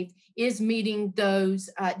autoclave is meeting those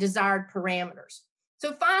desired parameters.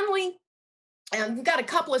 So finally, we've got a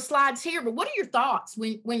couple of slides here, but what are your thoughts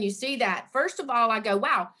when you see that? First of all, I go,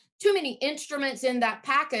 wow, too many instruments in that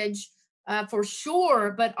package for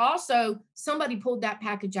sure, but also somebody pulled that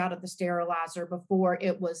package out of the sterilizer before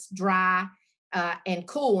it was dry and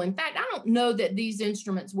cool. In fact, I don't know that these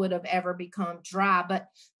instruments would have ever become dry, but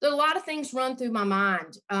a lot of things run through my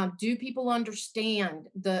mind. Do people understand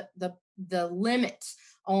the limits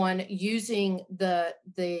on using the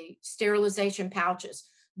sterilization pouches?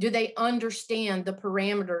 Do they understand the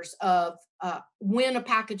parameters of when a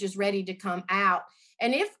package is ready to come out?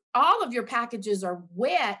 And if all of your packages are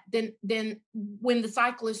wet, then when the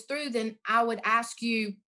cycle is through, then I would ask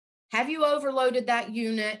you, have you overloaded that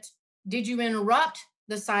unit? Did you interrupt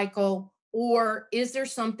the cycle? Or is there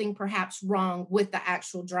something perhaps wrong with the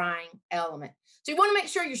actual drying element? So you want to make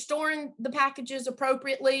sure you're storing the packages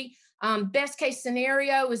appropriately. Best case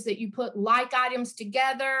scenario is that you put like items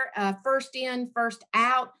together, first in, first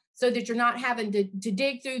out, so that you're not having to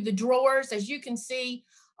dig through the drawers. As you can see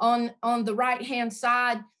on the right-hand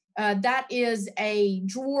side, that is a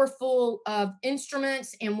drawer full of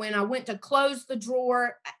instruments. And when I went to close the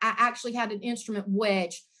drawer, I actually had an instrument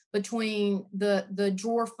wedge between the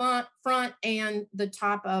drawer front and the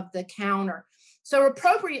top of the counter. So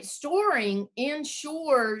appropriate storing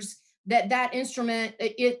ensures that instrument,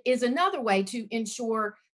 it is another way to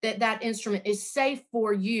ensure that instrument is safe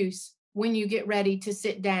for use when you get ready to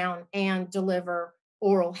sit down and deliver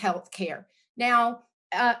oral health care. Now,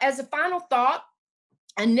 as a final thought,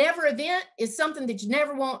 a never event is something that you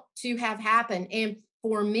never want to have happen. And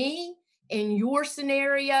for me, in your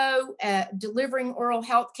scenario, delivering oral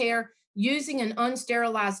health care, using an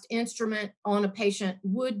unsterilized instrument on a patient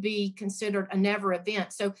would be considered a never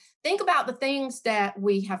event. So think about the things that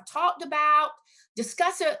we have talked about,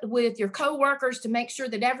 discuss it with your coworkers to make sure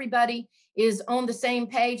that everybody is on the same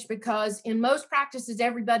page, because in most practices,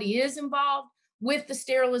 everybody is involved with the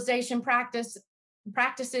sterilization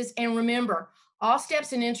practices. And remember, all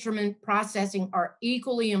steps in instrument processing are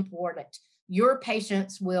equally important. Your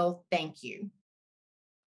patients will thank you.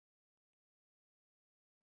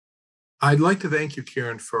 I'd like to thank you,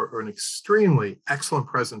 Karen, for an extremely excellent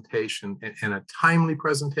presentation and a timely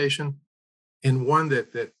presentation, and one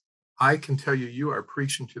that I can tell you are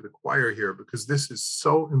preaching to the choir here, because this is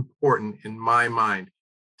so important in my mind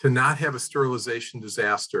to not have a sterilization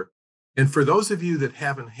disaster. And for those of you that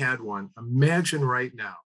haven't had one, imagine right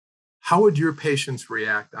now, how would your patients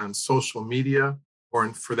react on social media,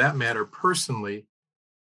 or for that matter, personally?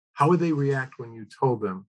 How would they react when you told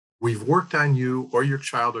them, we've worked on you or your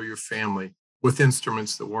child or your family with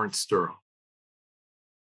instruments that weren't sterile?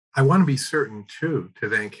 I want to be certain, too, to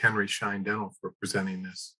thank Henry Schein Dental for presenting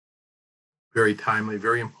this very timely,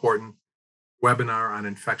 very important webinar on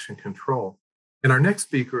infection control. And our next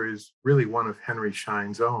speaker is really one of Henry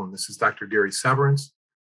Schein's own. This is Dr. Gary Severance,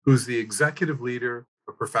 who's the executive leader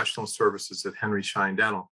of professional services at Henry Schein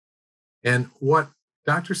Dental. And what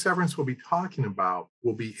Dr. Severance will be talking about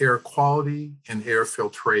will be air quality and air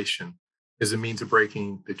filtration as a means of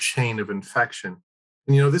breaking the chain of infection.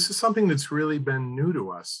 And, this is something that's really been new to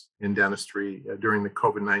us in dentistry during the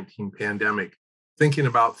COVID-19 pandemic, thinking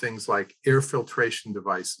about things like air filtration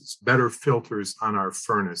devices, better filters on our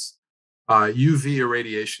furnace, UV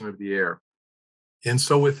irradiation of the air. And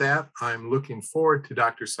so with that, I'm looking forward to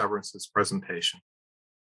Dr. Severance's presentation.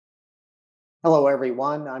 Hello,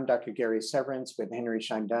 everyone. I'm Dr. Gary Severance with Henry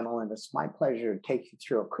Schein Dental, and it's my pleasure to take you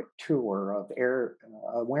through a quick tour of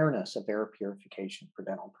awareness of air purification for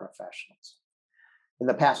dental professionals. In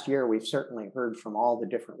the past year, we've certainly heard from all the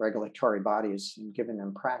different regulatory bodies and given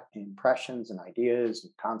impressions and ideas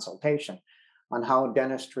and consultation on how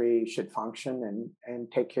dentistry should function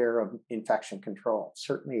and take care of infection control,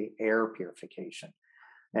 certainly air purification.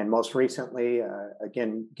 And most recently,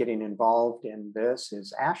 again, getting involved in this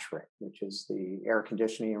is ASHRAE, which is the air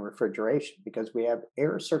conditioning and refrigeration, because we have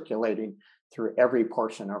air circulating through every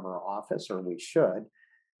portion of our office, or we should.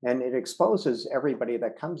 And it exposes everybody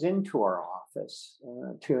that comes into our office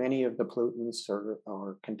to any of the pollutants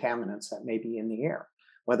or contaminants that may be in the air,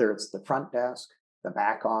 whether it's the front desk, the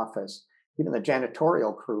back office, even the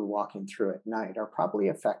janitorial crew walking through at night are probably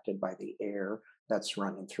affected by the air that's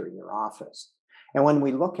running through your office. And when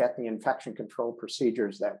we look at the infection control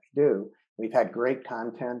procedures that we do, we've had great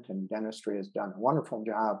content, and dentistry has done a wonderful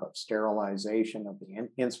job of sterilization of the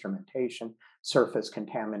instrumentation, surface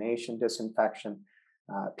contamination, disinfection,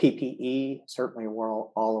 PPE, certainly we're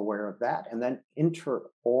all aware of that. And then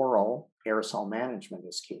intraoral aerosol management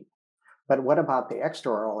is key. But what about the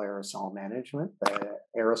extraoral aerosol management, the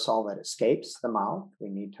aerosol that escapes the mouth? We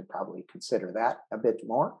need to probably consider that a bit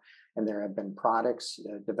more. And there have been products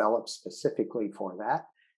developed specifically for that.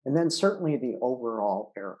 And then certainly the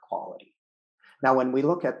overall air quality. Now, when we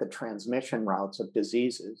look at the transmission routes of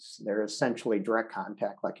diseases, they're essentially direct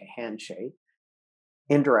contact, like a handshake,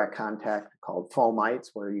 indirect contact called fomites,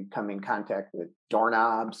 where you come in contact with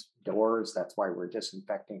doorknobs, doors. That's why we're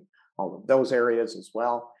disinfecting all of those areas as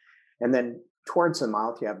well. And then Towards the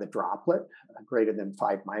mouth, you have the droplet, greater than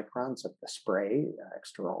 5 microns of the spray,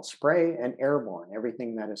 extraoral spray, and airborne,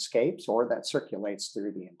 everything that escapes or that circulates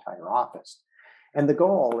through the entire office. And the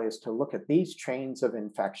goal is to look at these chains of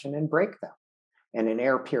infection and break them. And in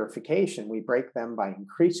air purification, we break them by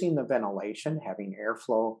increasing the ventilation, having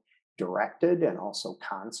airflow directed and also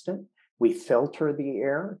constant. We filter the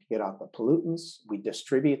air to get out the pollutants. We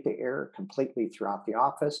distribute the air completely throughout the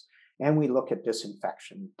office, and we look at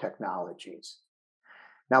disinfection technologies.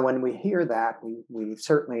 Now, when we hear that, we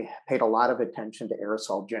certainly paid a lot of attention to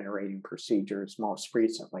aerosol generating procedures most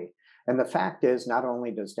recently. And the fact is, not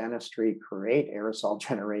only does dentistry create aerosol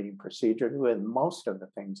generating procedures with most of the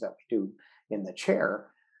things that we do in the chair,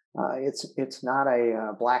 it's not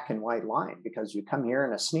a black and white line, because you come here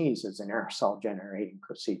and a sneeze is an aerosol generating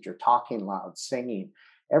procedure. Talking loud, singing,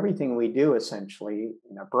 everything we do essentially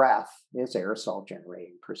in a breath is aerosol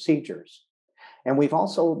generating procedures. And we've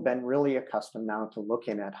also been really accustomed now to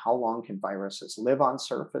looking at how long can viruses live on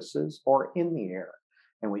surfaces or in the air.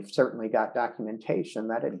 And we've certainly got documentation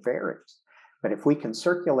that it varies. But if we can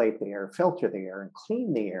circulate the air, filter the air, and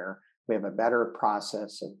clean the air, we have a better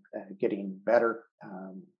process of getting better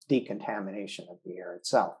decontamination of the air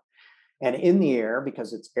itself. And in the air,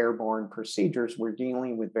 because it's airborne procedures, we're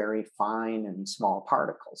dealing with very fine and small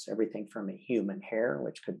particles, everything from a human hair,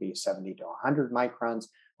 which could be 70 to 100 microns,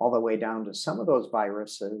 all the way down to some of those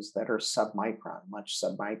viruses that are submicron, much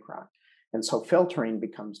submicron. And so filtering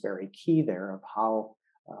becomes very key there of how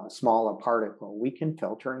small a particle we can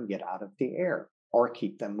filter and get out of the air, or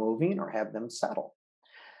keep them moving or have them settle.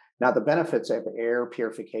 Now, the benefits of air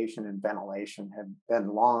purification and ventilation have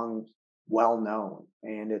been long well known,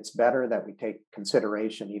 and it's better that we take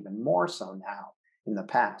consideration even more so now in the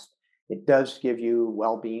past. It does give you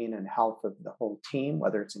well-being and health of the whole team,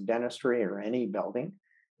 whether it's in dentistry or any building.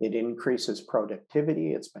 It increases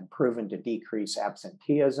productivity. It's been proven to decrease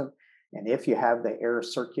absenteeism. And if you have the air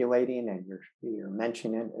circulating and you're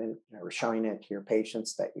mentioning it or showing it to your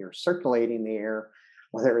patients that you're circulating the air,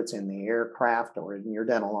 whether it's in the aircraft or in your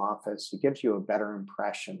dental office, it gives you a better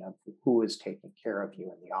impression of who is taking care of you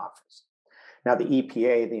in the office. Now, the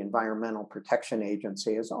EPA, the Environmental Protection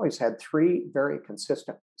Agency, has always had 3 very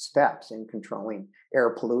consistent steps in controlling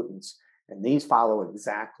air pollutants. And these follow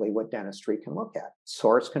exactly what dentistry can look at.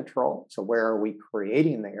 Source control. So where are we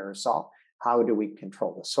creating the aerosol? How do we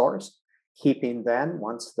control the source? Keeping then,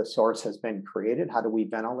 once the source has been created, how do we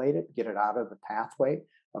ventilate it, get it out of the pathway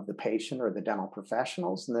of the patient or the dental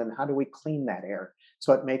professionals? And then how do we clean that air?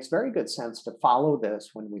 So it makes very good sense to follow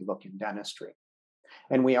this when we look in dentistry.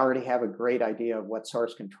 And we already have a great idea of what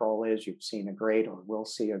source control is. You've seen a great, or will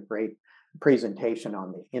see a great presentation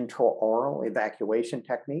on the intraoral evacuation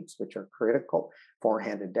techniques, which are critical for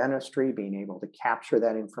handed dentistry, being able to capture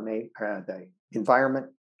that information, the environment,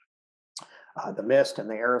 the mist and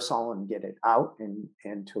the aerosol, and get it out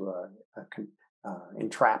into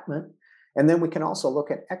entrapment. And then we can also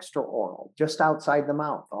look at extraoral, just outside the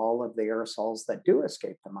mouth, all of the aerosols that do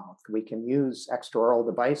escape the mouth. We can use extraoral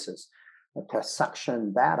devices to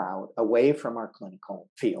suction that out away from our clinical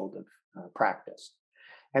field of practice.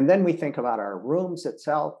 And then we think about our rooms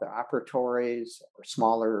itself, the operatories, or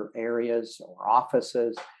smaller areas, or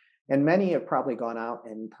offices. And many have probably gone out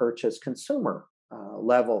and purchased consumer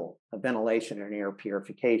level of ventilation and air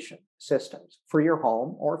purification systems for your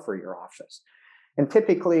home or for your office. And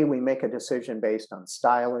typically we make a decision based on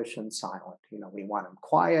stylish and silent. We want them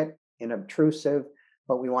quiet, inobtrusive,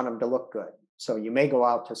 but we want them to look good. So you may go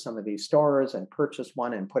out to some of these stores and purchase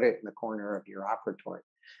one and put it in the corner of your operatory.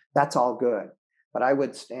 That's all good. But I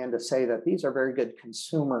would stand to say that these are very good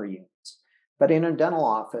consumer units. But in a dental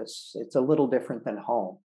office, it's a little different than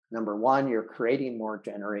home. Number one, you're creating more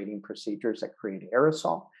generating procedures that create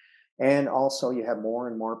aerosol. And also you have more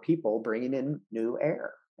and more people bringing in new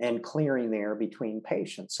air and clearing the air between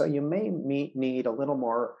patients. So you may need a little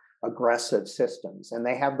more aggressive systems. And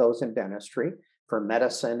they have those in dentistry for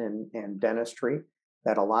medicine and dentistry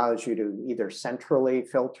that allows you to either centrally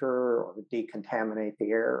filter or decontaminate the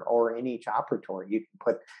air, or in each operatory, you can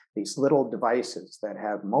put these little devices that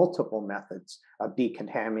have multiple methods of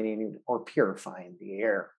decontaminating or purifying the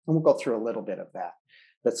air. And we'll go through a little bit of that.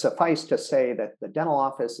 But suffice to say that the dental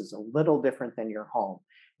office is a little different than your home,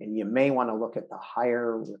 and you may want to look at the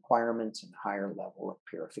higher requirements and higher level of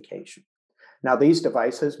purification. Now, these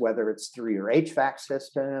devices, whether it's through your HVAC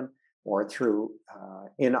system, or through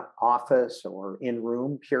in-office or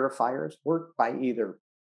in-room purifiers, work by either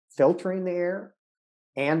filtering the air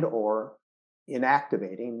and or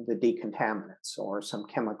inactivating the decontaminants or some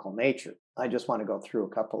chemical nature. I just want to go through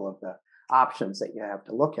a couple of the options that you have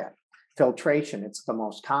to look at. Filtration, it's the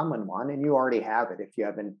most common one, and you already have it if you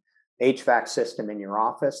have an HVAC system in your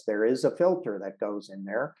office, there is a filter that goes in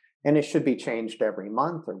there, and it should be changed every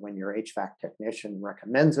month or when your HVAC technician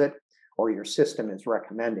recommends it or your system is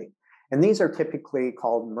recommending. And these are typically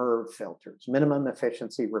called MERV filters, minimum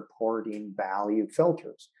efficiency reporting value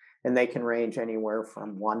filters. And they can range anywhere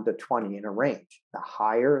from 1 to 20 in a range. The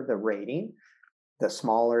higher the rating, the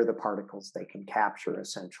smaller the particles they can capture,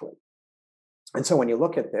 essentially. And so when you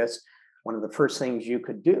look at this, one of the first things you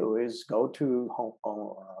could do is go to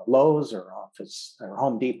Lowe's or Office or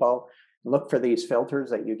Home Depot, look for these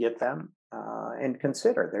filters that you get them, and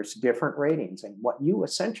consider there's different ratings. And what you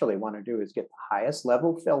essentially want to do is get the highest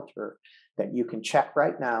level filter that you can check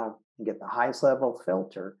right now and get the highest level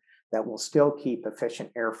filter that will still keep efficient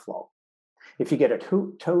airflow. If you get it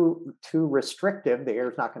too restrictive, the air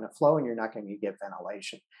is not going to flow and you're not going to get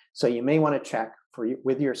ventilation. So you may want to check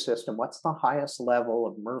with your system, what's the highest level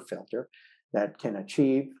of MERV filter that can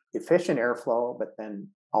achieve efficient airflow, but then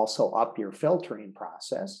also up your filtering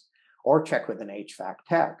process, or check with an HVAC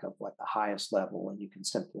tech of what the highest level, and you can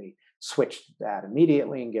simply switch to that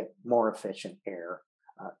immediately and get more efficient air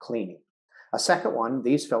cleaning. A second one,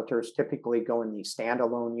 these filters typically go in these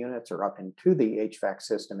standalone units or up into the HVAC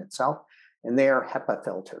system itself, and they are HEPA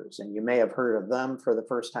filters. And you may have heard of them for the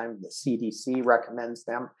first time. The CDC recommends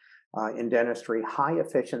them in dentistry, high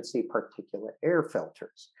efficiency particulate air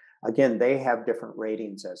filters. Again, they have different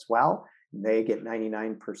ratings as well. They get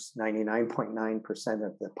 99.9%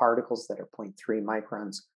 of the particles that are 0.3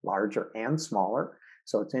 microns larger and smaller.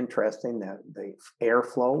 So it's interesting that the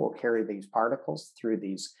airflow will carry these particles through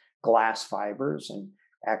these glass fibers and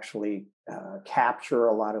actually capture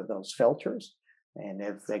a lot of those filters. And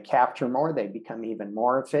if they capture more, they become even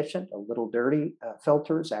more efficient. A little dirty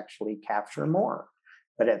filters actually capture more.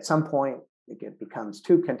 But at some point, it becomes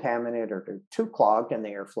too contaminated or too clogged and the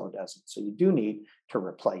airflow doesn't. So you do need to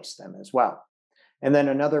replace them as well. And then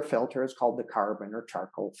another filter is called the carbon or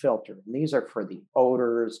charcoal filter. And these are for the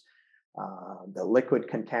odors, the liquid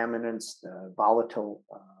contaminants, the volatile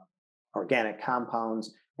organic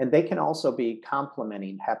compounds, and they can also be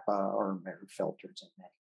complementing HEPA or MERV filters in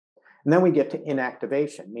many. And then we get to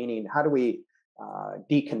inactivation, meaning how do we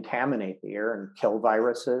decontaminate the air and kill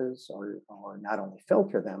viruses or not only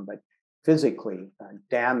filter them, but physically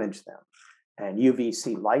damage them. And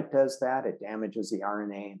UVC light does that. It damages the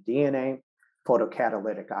RNA and DNA.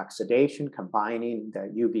 Photocatalytic oxidation, combining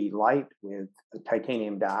the UV light with the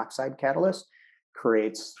titanium dioxide catalyst,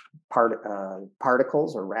 creates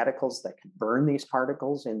particles or radicals that can burn these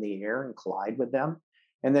particles in the air and collide with them.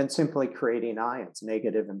 And then simply creating ions,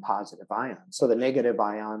 negative and positive ions. So the negative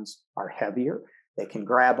ions are heavier. They can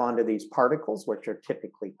grab onto these particles, which are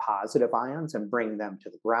typically positive ions, and bring them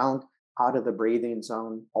to the ground, out of the breathing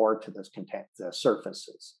zone, or to the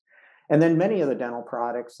surfaces. And then many of the dental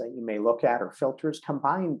products that you may look at or filters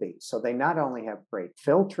combine these. So they not only have great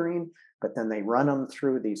filtering, but then they run them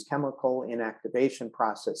through these chemical inactivation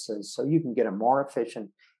processes so you can get them more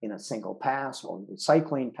efficient in a single pass or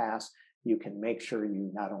recycling pass. You can make sure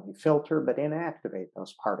you not only filter, but inactivate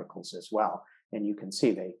those particles as well. And you can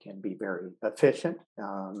see they can be very efficient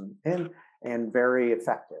and very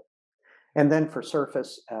effective. And then for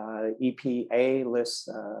surface, EPA List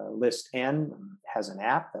N has an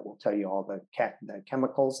app that will tell you all the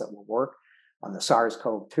chemicals that will work on the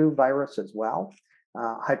SARS-CoV-2 virus as well.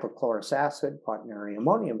 Hypochlorous acid, quaternary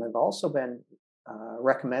ammonium have also been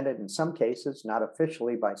recommended in some cases, not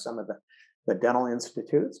officially by some of the dental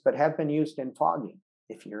institutes, but have been used in fogging.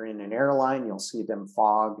 If you're in an airline, you'll see them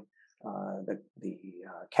fog the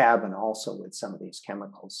cabin also with some of these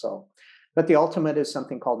chemicals. But the ultimate is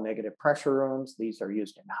something called negative pressure rooms. These are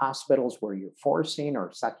used in hospitals where you're forcing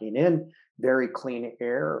or sucking in very clean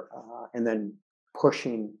air and then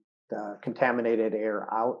pushing the contaminated air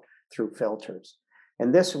out through filters.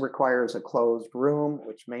 And this requires a closed room,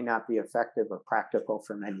 which may not be effective or practical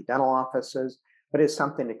for many dental offices, but is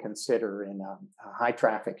something to consider in a high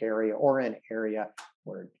traffic area or an area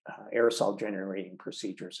where aerosol generating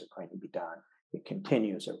procedures are going to be done. It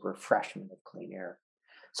continues a refreshment of clean air.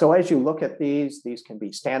 So as you look at these can be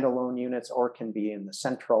standalone units or can be in the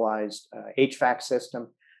centralized HVAC system.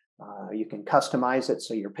 You can customize it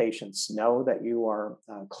so your patients know that you are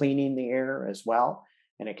cleaning the air as well.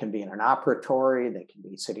 And it can be in an operatory, they can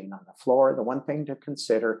be sitting on the floor. The one thing to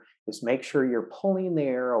consider is make sure you're pulling the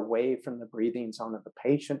air away from the breathing zone of the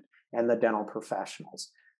patient and the dental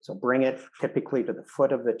professionals. So bring it typically to the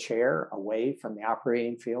foot of the chair, away from the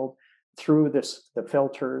operating field, through the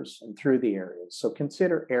filters and through the areas. So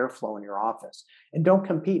consider airflow in your office and don't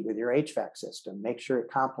compete with your HVAC system. Make sure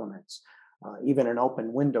it complements. Even an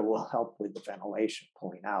open window will help with the ventilation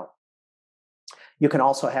pulling out. You can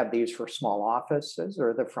also have these for small offices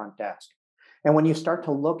or the front desk. And when you start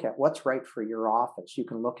to look at what's right for your office, you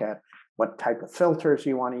can look at what type of filters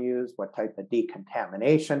you want to use, what type of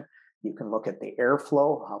decontamination. You can look at the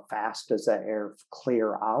airflow, how fast does that air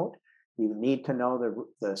clear out? You need to know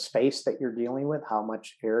the space that you're dealing with, how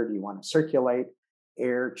much air do you want to circulate.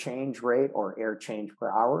 Air change rate or air change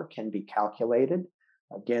per hour can be calculated.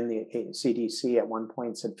 Again, the CDC at one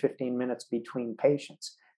point said 15 minutes between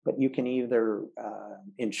patients, but you can either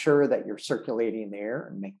ensure that you're circulating the air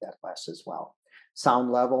and make that less as well.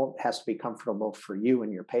 Sound level has to be comfortable for you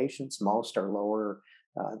and your patients. Most are lower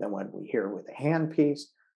than what we hear with a handpiece.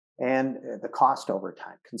 And the cost over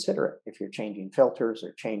time, consider it if you're changing filters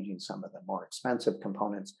or changing some of the more expensive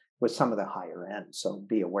components with some of the higher end. So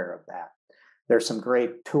be aware of that. There's some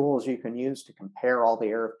great tools you can use to compare all the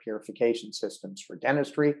air purification systems for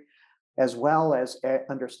dentistry, as well as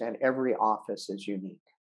understand every office is unique.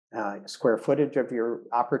 Square footage of your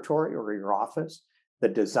operatory or your office, the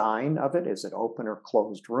design of it, is it open or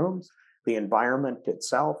closed rooms, the environment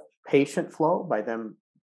itself, patient flow by them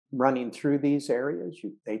running through these areas,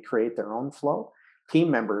 they create their own flow.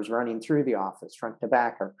 Team members running through the office, front to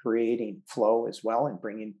back, are creating flow as well and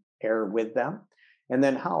bringing air with them. And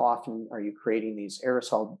then how often are you creating these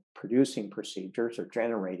aerosol producing procedures or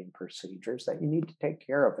generating procedures that you need to take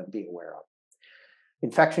care of and be aware of?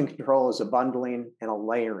 Infection control is a bundling and a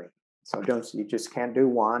layering. So you just can't do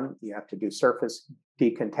one. You have to do surface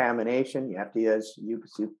decontamination. You have to use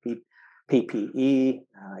PPE.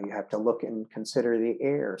 You have to look and consider the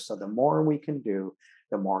air. So the more we can do,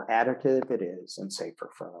 the more additive it is and safer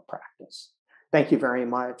for our practice. Thank you very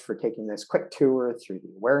much for taking this quick tour through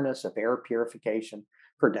the awareness of air purification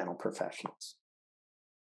for dental professionals.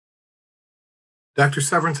 Dr.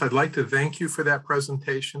 Severance, I'd like to thank you for that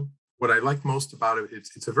presentation. What I like most about it,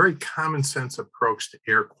 it's a very common sense approach to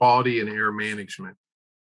air quality and air management.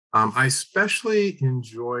 I especially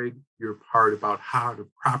enjoyed your part about how to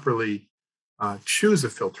properly choose a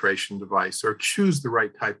filtration device or choose the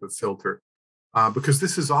right type of filter, because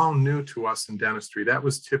this is all new to us in dentistry. That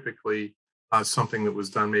was typically something that was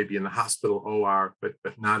done maybe in the hospital OR, but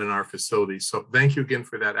not in our facility. So thank you again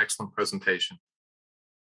for that excellent presentation.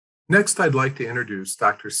 Next, I'd like to introduce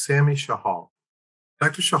Dr. Sami Shahal.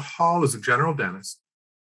 Dr. Shahal is a general dentist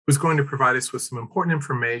who's going to provide us with some important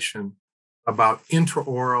information about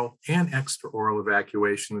intraoral and extraoral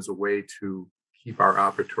evacuation as a way to keep our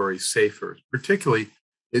operatories safer. Particularly,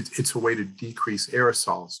 it's a way to decrease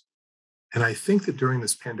aerosols. And I think that during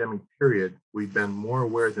this pandemic period, we've been more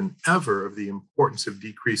aware than ever of the importance of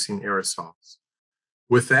decreasing aerosols.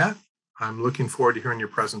 With that, I'm looking forward to hearing your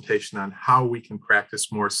presentation on how we can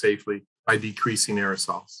practice more safely by decreasing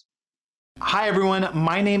aerosols. Hi everyone,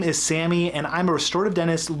 my name is Sammy and I'm a restorative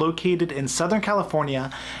dentist located in Southern California,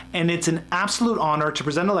 and it's an absolute honor to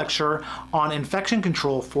present a lecture on infection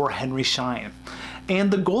control for Henry Schein.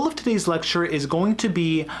 And the goal of today's lecture is going to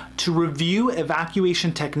be to review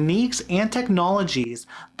evacuation techniques and technologies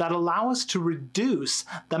that allow us to reduce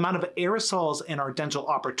the amount of aerosols in our dental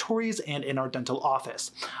operatories and in our dental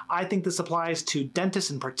office. I think this applies to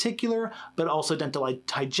dentists in particular, but also dental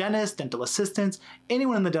hygienists, dental assistants,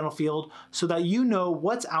 anyone in the dental field, so that you know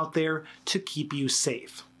what's out there to keep you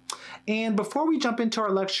safe. And before we jump into our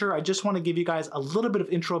lecture, I just want to give you guys a little bit of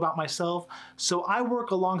intro about myself. So I work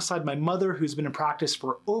alongside my mother, who's been in practice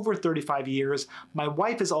for over 35 years. My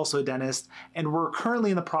wife is also a dentist, and we're currently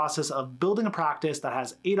in the process of building a practice that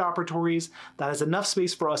has 8 operatories, that has enough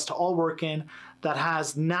space for us to all work in, that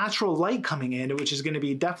has natural light coming in, which is going to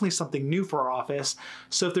be definitely something new for our office.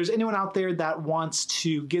 So if there's anyone out there that wants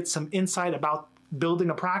to get some insight about building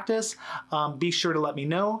a practice, be sure to let me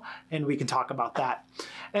know and we can talk about that.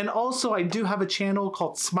 And also, I do have a channel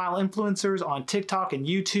called Smile Influencers on TikTok and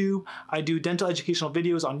YouTube. I do dental educational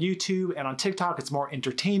videos on YouTube, and on TikTok it's more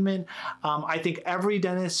entertainment. I think every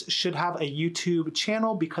dentist should have a YouTube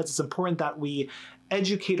channel because it's important that we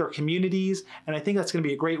educate our communities, and I think that's going to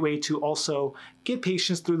be a great way to also get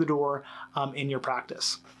patients through the door in your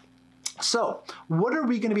practice. So, what are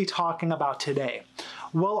we going to be talking about today?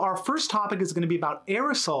 Well, our first topic is going to be about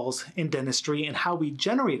aerosols in dentistry and how we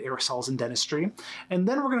generate aerosols in dentistry. And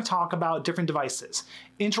then we're going to talk about different devices,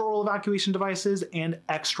 intraoral evacuation devices and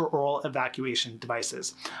extraoral evacuation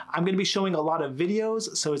devices. I'm going to be showing a lot of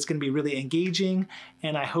videos, so it's going to be really engaging,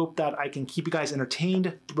 and I hope that I can keep you guys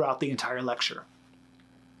entertained throughout the entire lecture.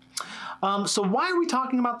 So why are we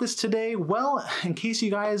talking about this today? Well, in case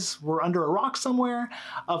you guys were under a rock somewhere,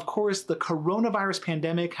 of course, the coronavirus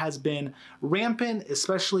pandemic has been rampant,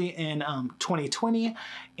 especially in 2020,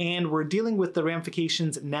 and we're dealing with the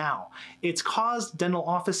ramifications now. It's caused dental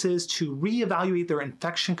offices to reevaluate their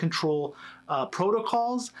infection control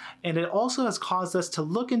protocols, and it also has caused us to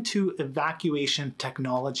look into evacuation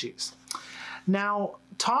technologies. Now,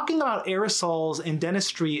 talking about aerosols in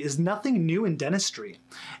dentistry is nothing new in dentistry.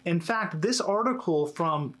 In fact, this article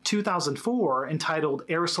from 2004 entitled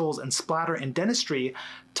Aerosols and Splatter in Dentistry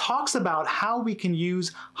talks about how we can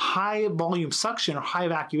use high volume suction or high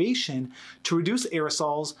evacuation to reduce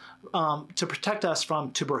aerosols to protect us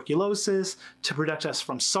from tuberculosis, to protect us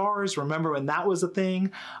from SARS. Remember when that was a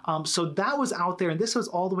thing? So that was out there, and this was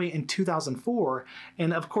all the way in 2004.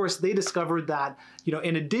 And of course, they discovered that, you know,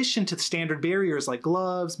 in addition to the standard barriers like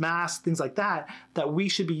gloves, masks, things like that, that we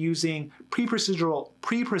should be using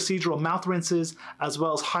pre-procedural mouth rinses as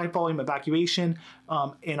well as high volume evacuation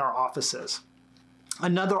in our offices.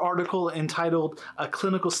 Another article entitled A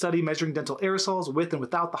Clinical Study Measuring Dental Aerosols with and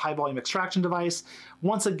Without the High Volume Extraction Device.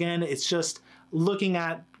 Once again, it's just looking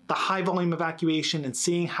at the high volume evacuation and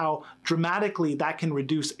seeing how dramatically that can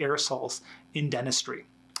reduce aerosols in dentistry.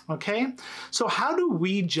 Okay, so how do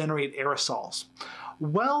we generate aerosols?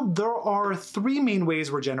 Well, there are three main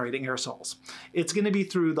ways we're generating aerosols. It's going to be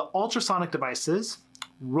through the ultrasonic devices,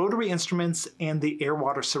 rotary instruments, and the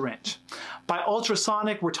air-water syringe. By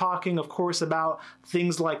ultrasonic, we're talking, of course, about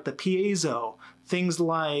things like the piezo, things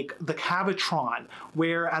like the cavitron,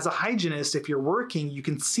 where as a hygienist, if you're working, you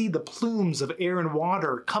can see the plumes of air and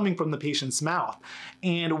water coming from the patient's mouth.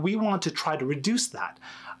 And we want to try to reduce that.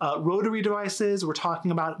 Rotary devices, we're talking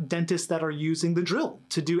about dentists that are using the drill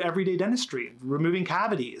to do everyday dentistry, removing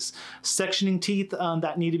cavities, sectioning teeth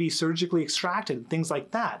that need to be surgically extracted, things like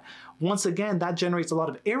that. Once again, that generates a lot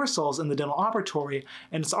of aerosols in the dental operatory,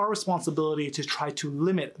 and it's our responsibility to try to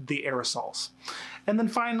limit the aerosols. And then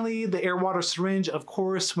finally, the air-water syringe, of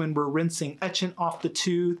course, when we're rinsing etchant off the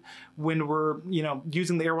tooth, when we're,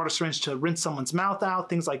 using the air-water syringe to rinse someone's mouth out,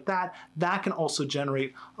 things like that, that can also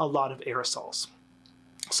generate a lot of aerosols.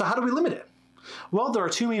 So how do we limit it? Well, there are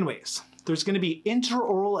two main ways. There's going to be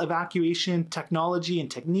intraoral evacuation technology and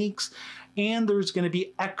techniques, and there's going to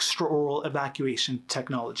be extraoral evacuation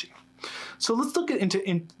technology. So let's look at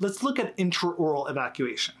intraoral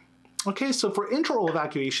evacuation. Okay, so for intraoral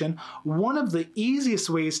evacuation, one of the easiest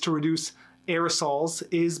ways to reduce aerosols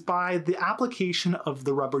is by the application of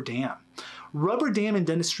the rubber dam. Rubber dam in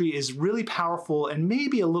dentistry is really powerful and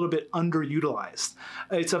maybe a little bit underutilized.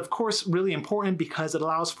 It's of course really important because it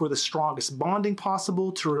allows for the strongest bonding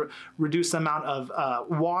possible to reduce the amount of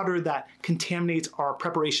water that contaminates our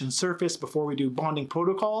preparation surface before we do bonding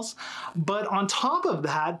protocols. But on top of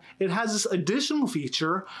that, it has this additional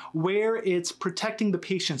feature where it's protecting the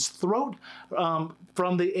patient's throat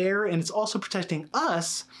from the air, and it's also protecting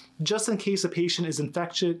us just in case a patient is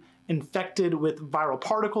infected with viral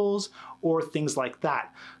particles or things like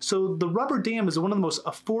that. So the rubber dam is one of the most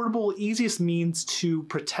affordable, easiest means to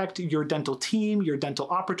protect your dental team, your dental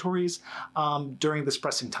operatories during this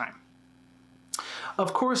pressing time.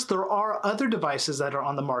 Of course, there are other devices that are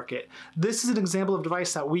on the market. This is an example of a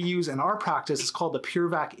device that we use in our practice. It's called the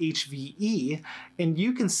PureVac HVE, and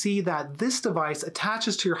you can see that this device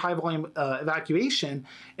attaches to your high volume evacuation.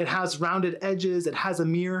 It has rounded edges, it has a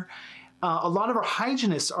mirror. A lot of our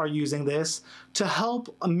hygienists are using this to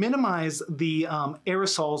help minimize the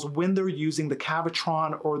aerosols when they're using the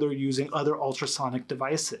cavitron or they're using other ultrasonic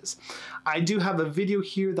devices. I do have a video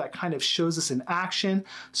here that kind of shows this in action.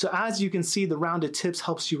 So as you can see, the rounded tips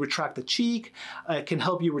helps you retract the cheek. It can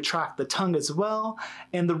help you retract the tongue as well.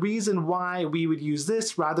 And the reason why we would use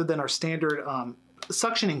this rather than our standard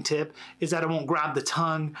suctioning tip is that it won't grab the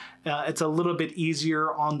tongue. It's a little bit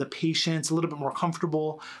easier on the patient, it's a little bit more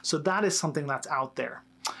comfortable. So that is something that's out there.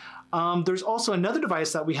 There's also another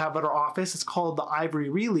device that we have at our office. It's called the Ivory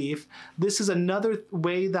Relief. This is another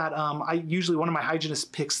way that one of my hygienists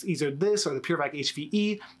picks either this or the PureVac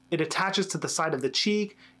HVE. It attaches to the side of the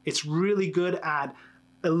cheek. It's really good at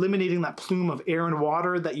eliminating that plume of air and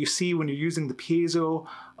water that you see when you're using the piezo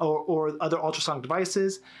or other ultrasonic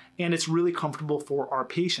devices, and it's really comfortable for our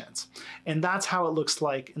patients. And that's how it looks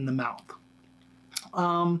like in the mouth.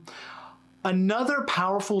 Another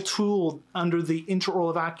powerful tool under the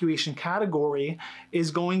intraoral evacuation category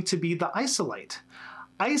is going to be the Isolite.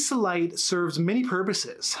 Isolite serves many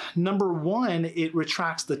purposes. Number one, it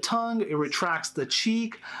retracts the tongue, it retracts the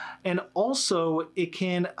cheek, And also it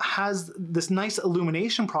has this nice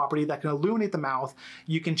illumination property that can illuminate the mouth.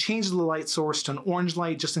 You can change the light source to an orange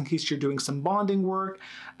light just in case you're doing some bonding work.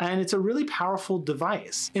 And it's a really powerful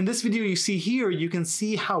device. In this video you see here, you can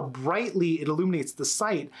see how brightly it illuminates the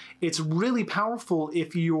site. It's really powerful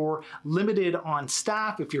if you're limited on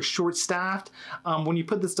staff, if you're short-staffed. When you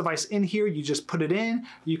put this device in here, you just put it in,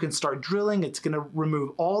 you can start drilling. It's going to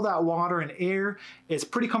remove all that water and air. It's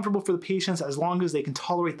pretty comfortable for the patients as long as they can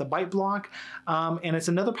tolerate the bite block. And it's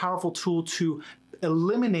another powerful tool to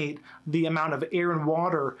eliminate the amount of air and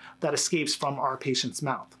water that escapes from our patient's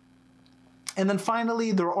mouth. And then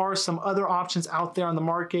finally, there are some other options out there on the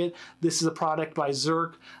market. This is a product by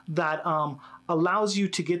Zerk that allows you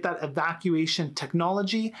to get that evacuation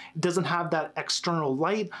technology. It doesn't have that external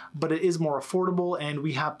light, but it is more affordable, and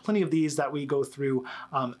we have plenty of these that we go through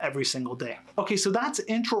every single day. Okay, so that's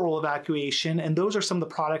intraoral evacuation, and those are some of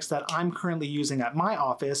the products that I'm currently using at my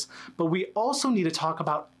office, but we also need to talk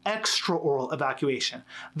about extraoral evacuation.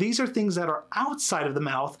 These are things that are outside of the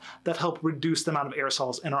mouth that help reduce the amount of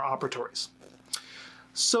aerosols in our operatories.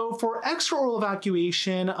 So for extraoral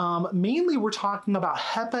evacuation, mainly we're talking about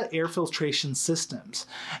HEPA air filtration systems.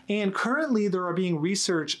 And currently there are being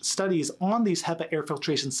research studies on these HEPA air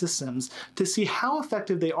filtration systems to see how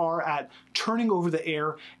effective they are at turning over the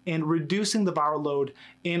air and reducing the viral load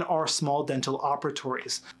in our small dental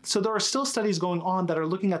operatories. So there are still studies going on that are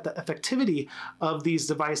looking at the effectivity of these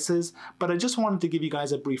devices, but I just wanted to give you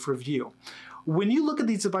guys a brief review. When you look at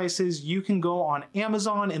these devices, you can go on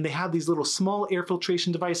Amazon and they have these little small air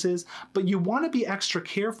filtration devices, but you want to be extra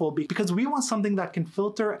careful because we want something that can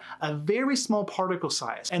filter a very small particle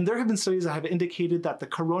size. And there have been studies that have indicated that the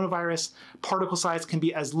coronavirus particle size can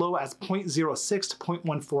be as low as 0.06 to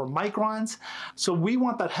 0.14 microns. So we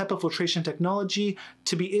want that HEPA filtration technology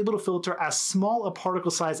to be able to filter as small a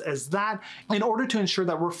particle size as that in order to ensure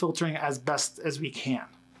that we're filtering as best as we can.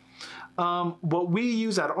 What we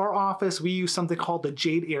use at our office, we use something called the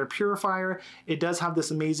Jade Air Purifier. It does have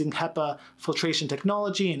this amazing HEPA filtration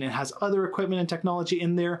technology, and it has other equipment and technology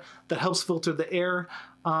in there that helps filter the air.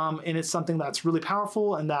 And it's something that's really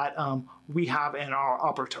powerful and that we have in our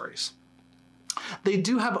operatories. They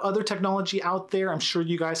do have other technology out there. I'm sure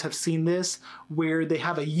you guys have seen this, where they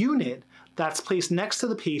have a unit that's placed next to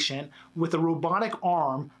the patient with a robotic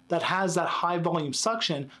arm that has that high volume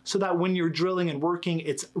suction so that when you're drilling and working,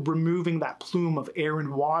 it's removing that plume of air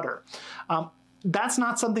and water. That's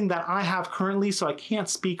not something that I have currently, so I can't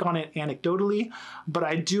speak on it anecdotally, but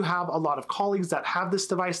I do have a lot of colleagues that have this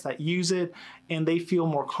device that use it, and they feel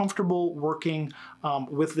more comfortable working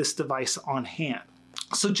with this device on hand.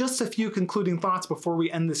 So just a few concluding thoughts before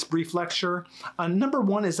we end this brief lecture. Number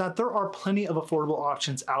one is that there are plenty of affordable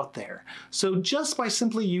options out there. So just by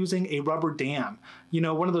simply using a rubber dam,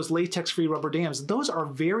 one of those latex-free rubber dams, those are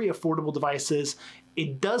very affordable devices.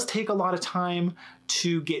 It does take a lot of time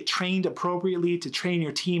to get trained appropriately, to train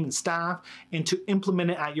your team and staff, and to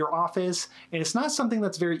implement it at your office. And it's not something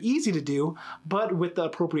that's very easy to do, but with the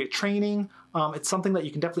appropriate training, it's something that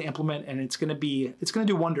you can definitely implement, and it's going to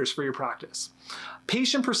do wonders for your practice.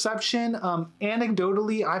 Patient perception,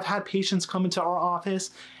 anecdotally, I've had patients come into our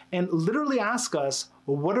office and literally ask us,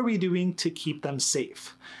 well, what are we doing to keep them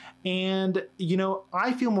safe? And,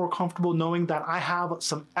 I feel more comfortable knowing that I have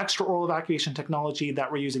some extraoral evacuation technology,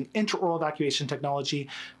 that we're using intraoral evacuation technology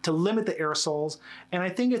to limit the aerosols. And I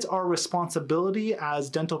think it's our responsibility as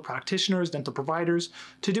dental practitioners, dental providers,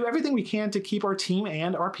 to do everything we can to keep our team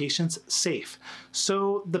and our patients safe.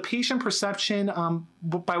 So the patient perception,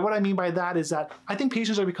 by what I mean by that is that I think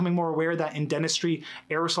patients are becoming more aware that in dentistry,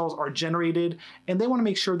 aerosols are generated, and they want to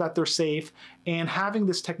make sure that they're safe. And having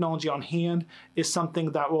this technology on hand is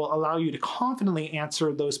something that will allow you to confidently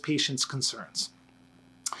answer those patients' concerns.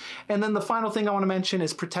 And then the final thing I want to mention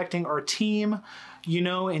is protecting our team.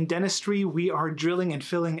 In dentistry, we are drilling and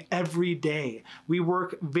filling every day. We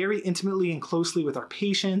work very intimately and closely with our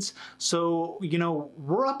patients. So,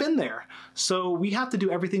 we're up in there. So we have to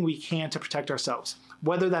do everything we can to protect ourselves.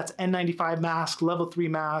 Whether that's N95 mask, level 3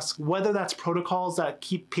 mask, whether that's protocols that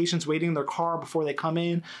keep patients waiting in their car before they come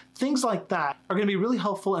in, things like that are going to be really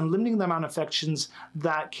helpful in limiting the amount of infections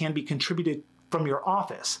that can be contributed from your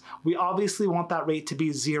office. We obviously want that rate to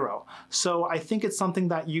be 0. So I think it's something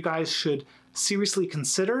that you guys should seriously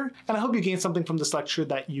consider, and I hope you gain something from this lecture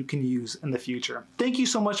that you can use in the future. Thank you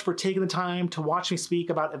so much for taking the time to watch me speak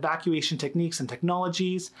about evacuation techniques and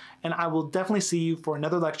technologies, and I will definitely see you for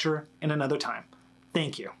another lecture in another time.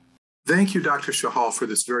 Thank you. Thank you, Dr. Shahal, for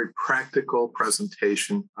this very practical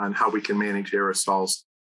presentation on how we can manage aerosols.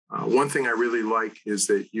 One thing I really like is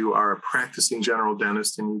that you are a practicing general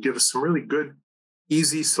dentist and you give us some really good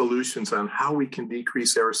easy solutions on how we can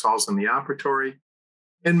decrease aerosols in the operatory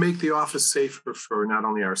and make the office safer for not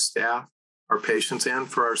only our staff, our patients, and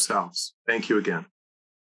for ourselves. Thank you again.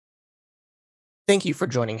 Thank you for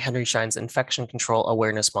joining Henry Schein's Infection Control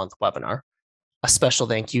Awareness Month webinar. A special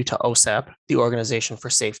thank you to OSAP, the Organization for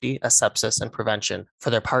Safety, Asepsis, and Prevention, for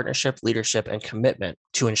their partnership, leadership, and commitment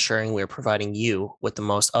to ensuring we are providing you with the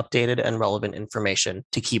most updated and relevant information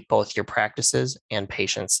to keep both your practices and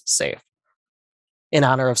patients safe. In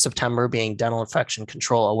honor of September being Dental Infection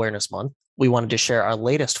Control Awareness Month, we wanted to share our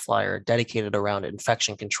latest flyer dedicated around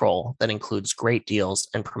infection control that includes great deals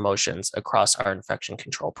and promotions across our infection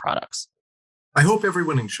control products. I hope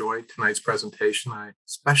everyone enjoyed tonight's presentation. I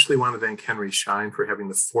especially want to thank Henry Schein for having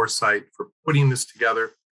the foresight for putting this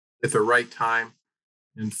together at the right time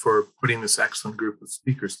and for putting this excellent group of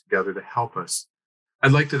speakers together to help us.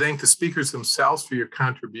 I'd like to thank the speakers themselves for your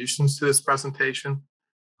contributions to this presentation.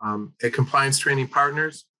 At Compliance Training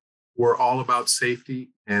Partners, we're all about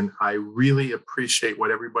safety, and I really appreciate what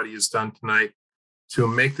everybody has done tonight to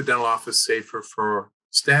make the dental office safer for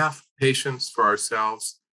staff, patients, for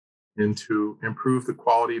ourselves, and to improve the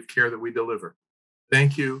quality of care that we deliver.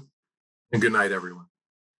 Thank you, and good night, everyone.